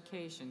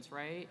certifications,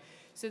 right?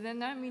 So then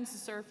that means the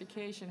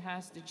certification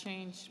has to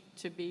change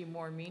to be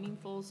more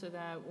meaningful so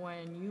that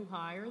when you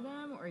hire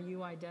them or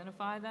you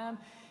identify them,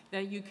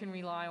 that you can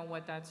rely on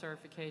what that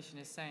certification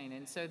is saying.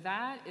 And so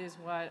that is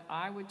what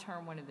I would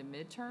term one of the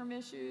midterm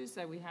issues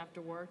that we have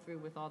to work through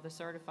with all the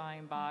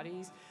certifying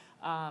bodies.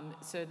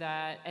 So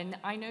that, and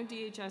I know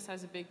DHS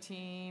has a big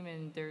team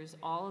and there's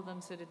all of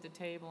them sit at the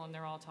table and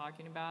they're all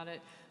talking about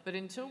it. But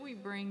until we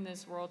bring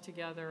this world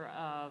together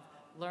of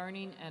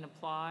learning and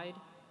applied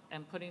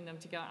and putting them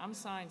together, I'm a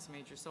science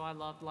major, so I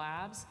love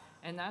labs.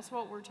 And that's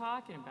what we're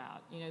talking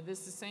about. You know, this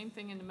is the same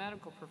thing in the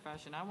medical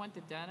profession. I want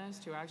the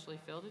dentist who actually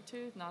filled a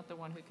tooth, not the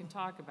one who can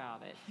talk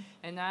about it.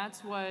 And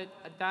that's what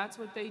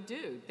they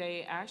do.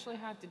 They actually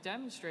have to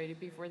demonstrate it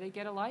before they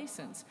get a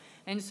license.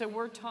 And so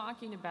we're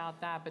talking about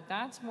that, but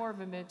that's more of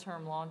a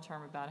midterm,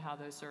 long-term about how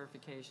those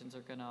certifications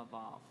are going to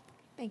evolve.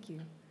 Thank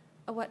you.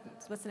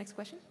 What's the next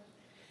question?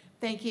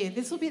 Thank you.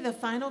 This will be the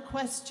final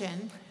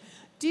question.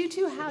 Due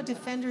to how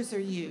defenders are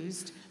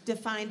used,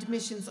 defined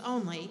missions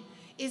only,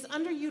 is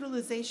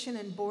underutilization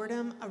and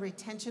boredom a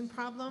retention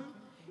problem?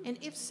 And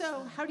if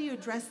so, how do you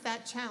address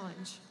that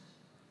challenge?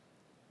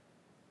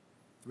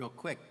 Real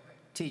quick,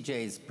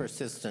 TJ's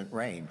persistent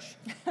range,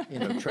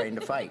 trained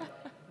to fight,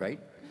 right?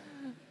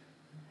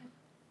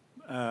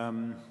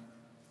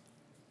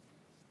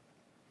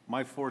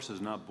 My force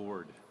is not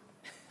bored.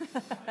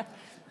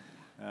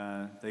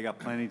 They got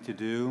plenty to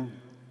do.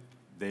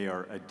 They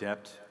are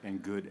adept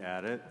and good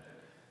at it.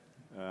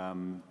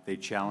 They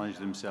challenge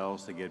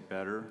themselves to get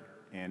better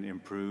and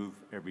improve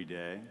every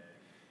day.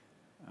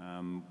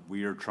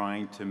 We are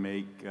trying to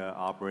make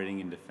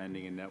operating and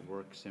defending a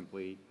network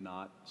simply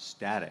not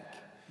static.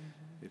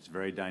 It's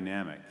very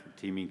dynamic, a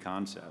teaming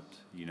concept.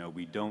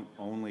 We don't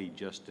only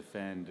just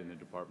defend in the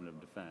Department of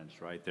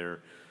Defense, right?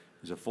 There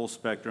is a full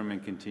spectrum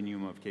and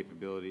continuum of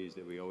capabilities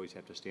that we always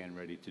have to stand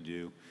ready to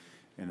do.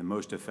 And the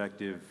most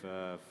effective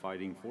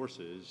fighting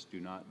forces do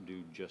not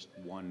do just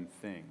one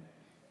thing.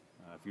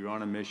 If you're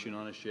on a mission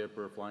on a ship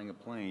or flying a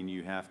plane,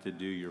 you have to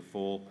do your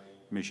full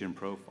mission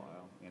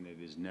profile, and it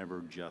is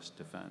never just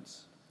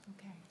defense.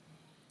 Okay.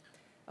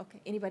 Okay.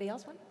 Anybody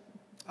else want?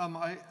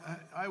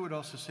 I would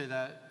also say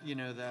that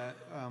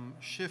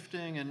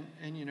shifting and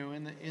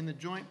in the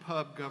joint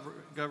pub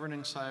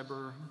governing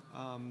cyber,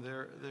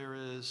 there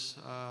is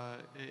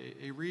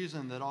a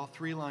reason that all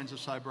three lines of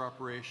cyber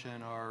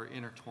operation are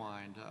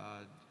intertwined.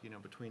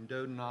 Between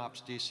DoD and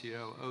Ops,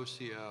 DCO,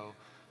 OCO.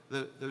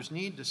 There's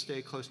need to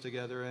stay close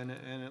together, and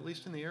at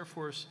least in the Air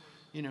Force,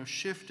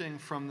 shifting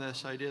from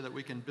this idea that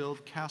we can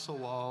build castle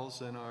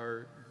walls and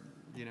our,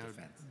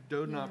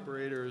 DoD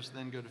operators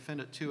then go defend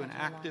it to an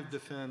active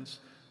defense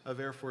of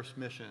Air Force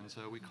missions.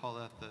 We call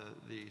that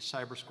the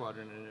Cyber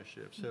Squadron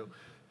Initiative. So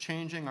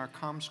changing our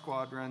comm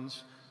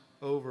squadrons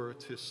over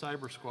to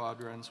cyber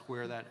squadrons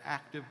where that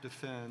active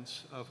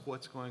defense of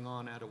what's going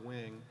on at a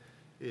wing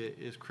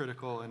is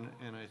critical and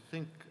I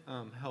think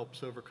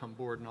helps overcome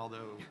boredom,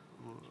 although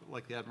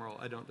like the Admiral,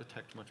 I don't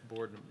detect much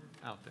boredom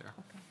out there.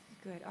 Okay,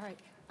 good. All right.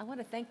 I want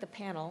to thank the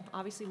panel.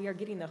 Obviously, we are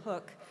getting the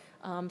hook.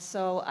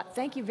 So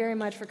thank you very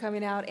much for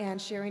coming out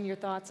and sharing your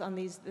thoughts on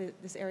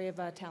this area of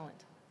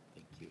talent.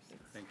 Thank you.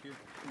 Thank you.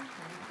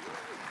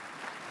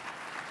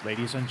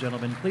 Ladies and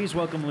gentlemen, please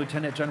welcome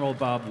Lieutenant General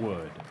Bob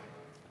Wood.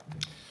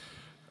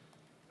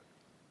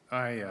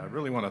 I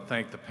really want to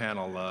thank the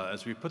panel.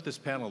 As we put this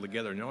panel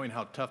together, knowing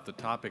how tough the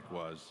topic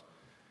was,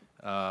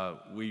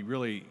 we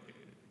really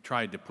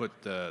tried to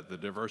put the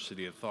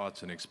diversity of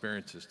thoughts and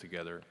experiences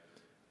together.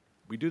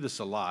 We do this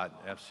a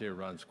lot. AFCEA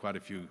runs quite a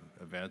few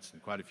events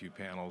and quite a few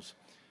panels.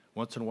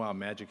 Once in a while,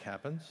 magic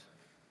happens,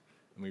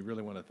 and we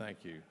really want to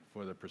thank you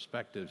for the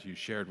perspectives you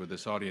shared with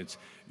this audience.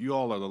 You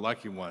all are the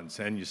lucky ones,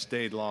 and you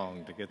stayed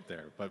long to get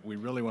there, but we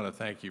really want to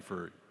thank you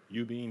for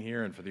you being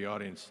here and for the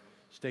audience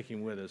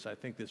sticking with us. I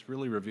think this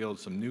really revealed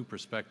some new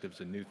perspectives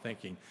and new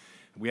thinking.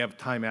 We have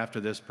time after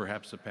this.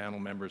 Perhaps the panel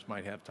members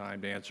might have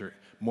time to answer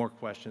more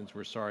questions.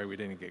 We're sorry we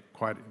didn't get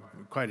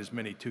quite as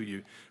many to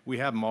you. We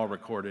have them all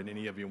recorded.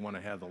 Any of you want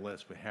to have the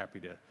list, we're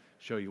happy to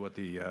show you what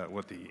the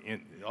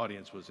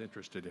audience was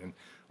interested in.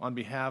 On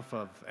behalf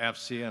of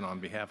AFCEA and on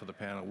behalf of the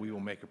panel, we will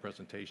make a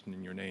presentation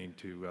in your name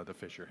to the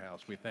Fisher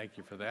House. We thank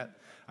you for that.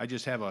 I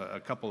just have a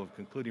couple of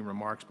concluding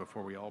remarks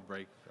before we all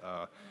break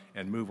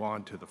and move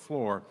on to the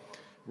floor.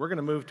 We're going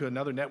to move to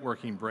another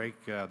networking break.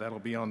 That'll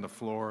be on the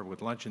floor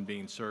with luncheon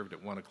being served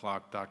at 1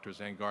 o'clock. Dr.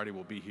 Zangardi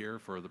will be here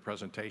for the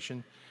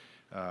presentation.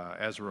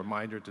 As a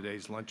reminder,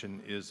 today's luncheon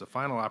is the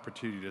final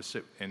opportunity to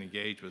sit and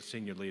engage with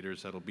senior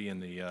leaders. That'll be in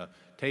the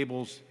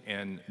tables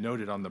and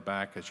noted on the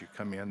back as you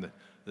come in.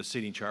 The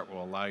seating chart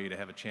will allow you to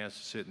have a chance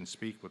to sit and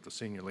speak with the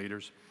senior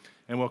leaders.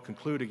 And we'll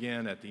conclude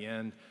again at the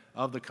end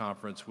of the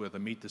conference with a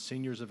Meet the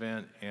Seniors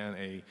event and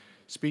a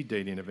speed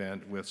dating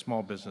event with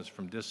small business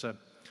from DISA.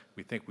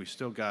 We think we've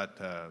still got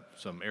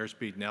some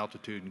airspeed and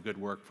altitude and good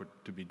work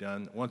to be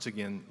done. Once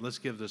again, let's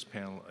give this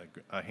panel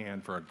a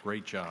hand for a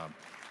great job.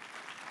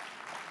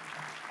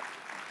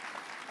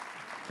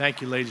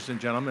 Thank you, ladies and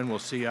gentlemen. We'll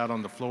see you out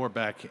on the floor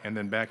and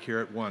then back here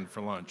at 1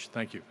 for lunch.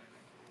 Thank you.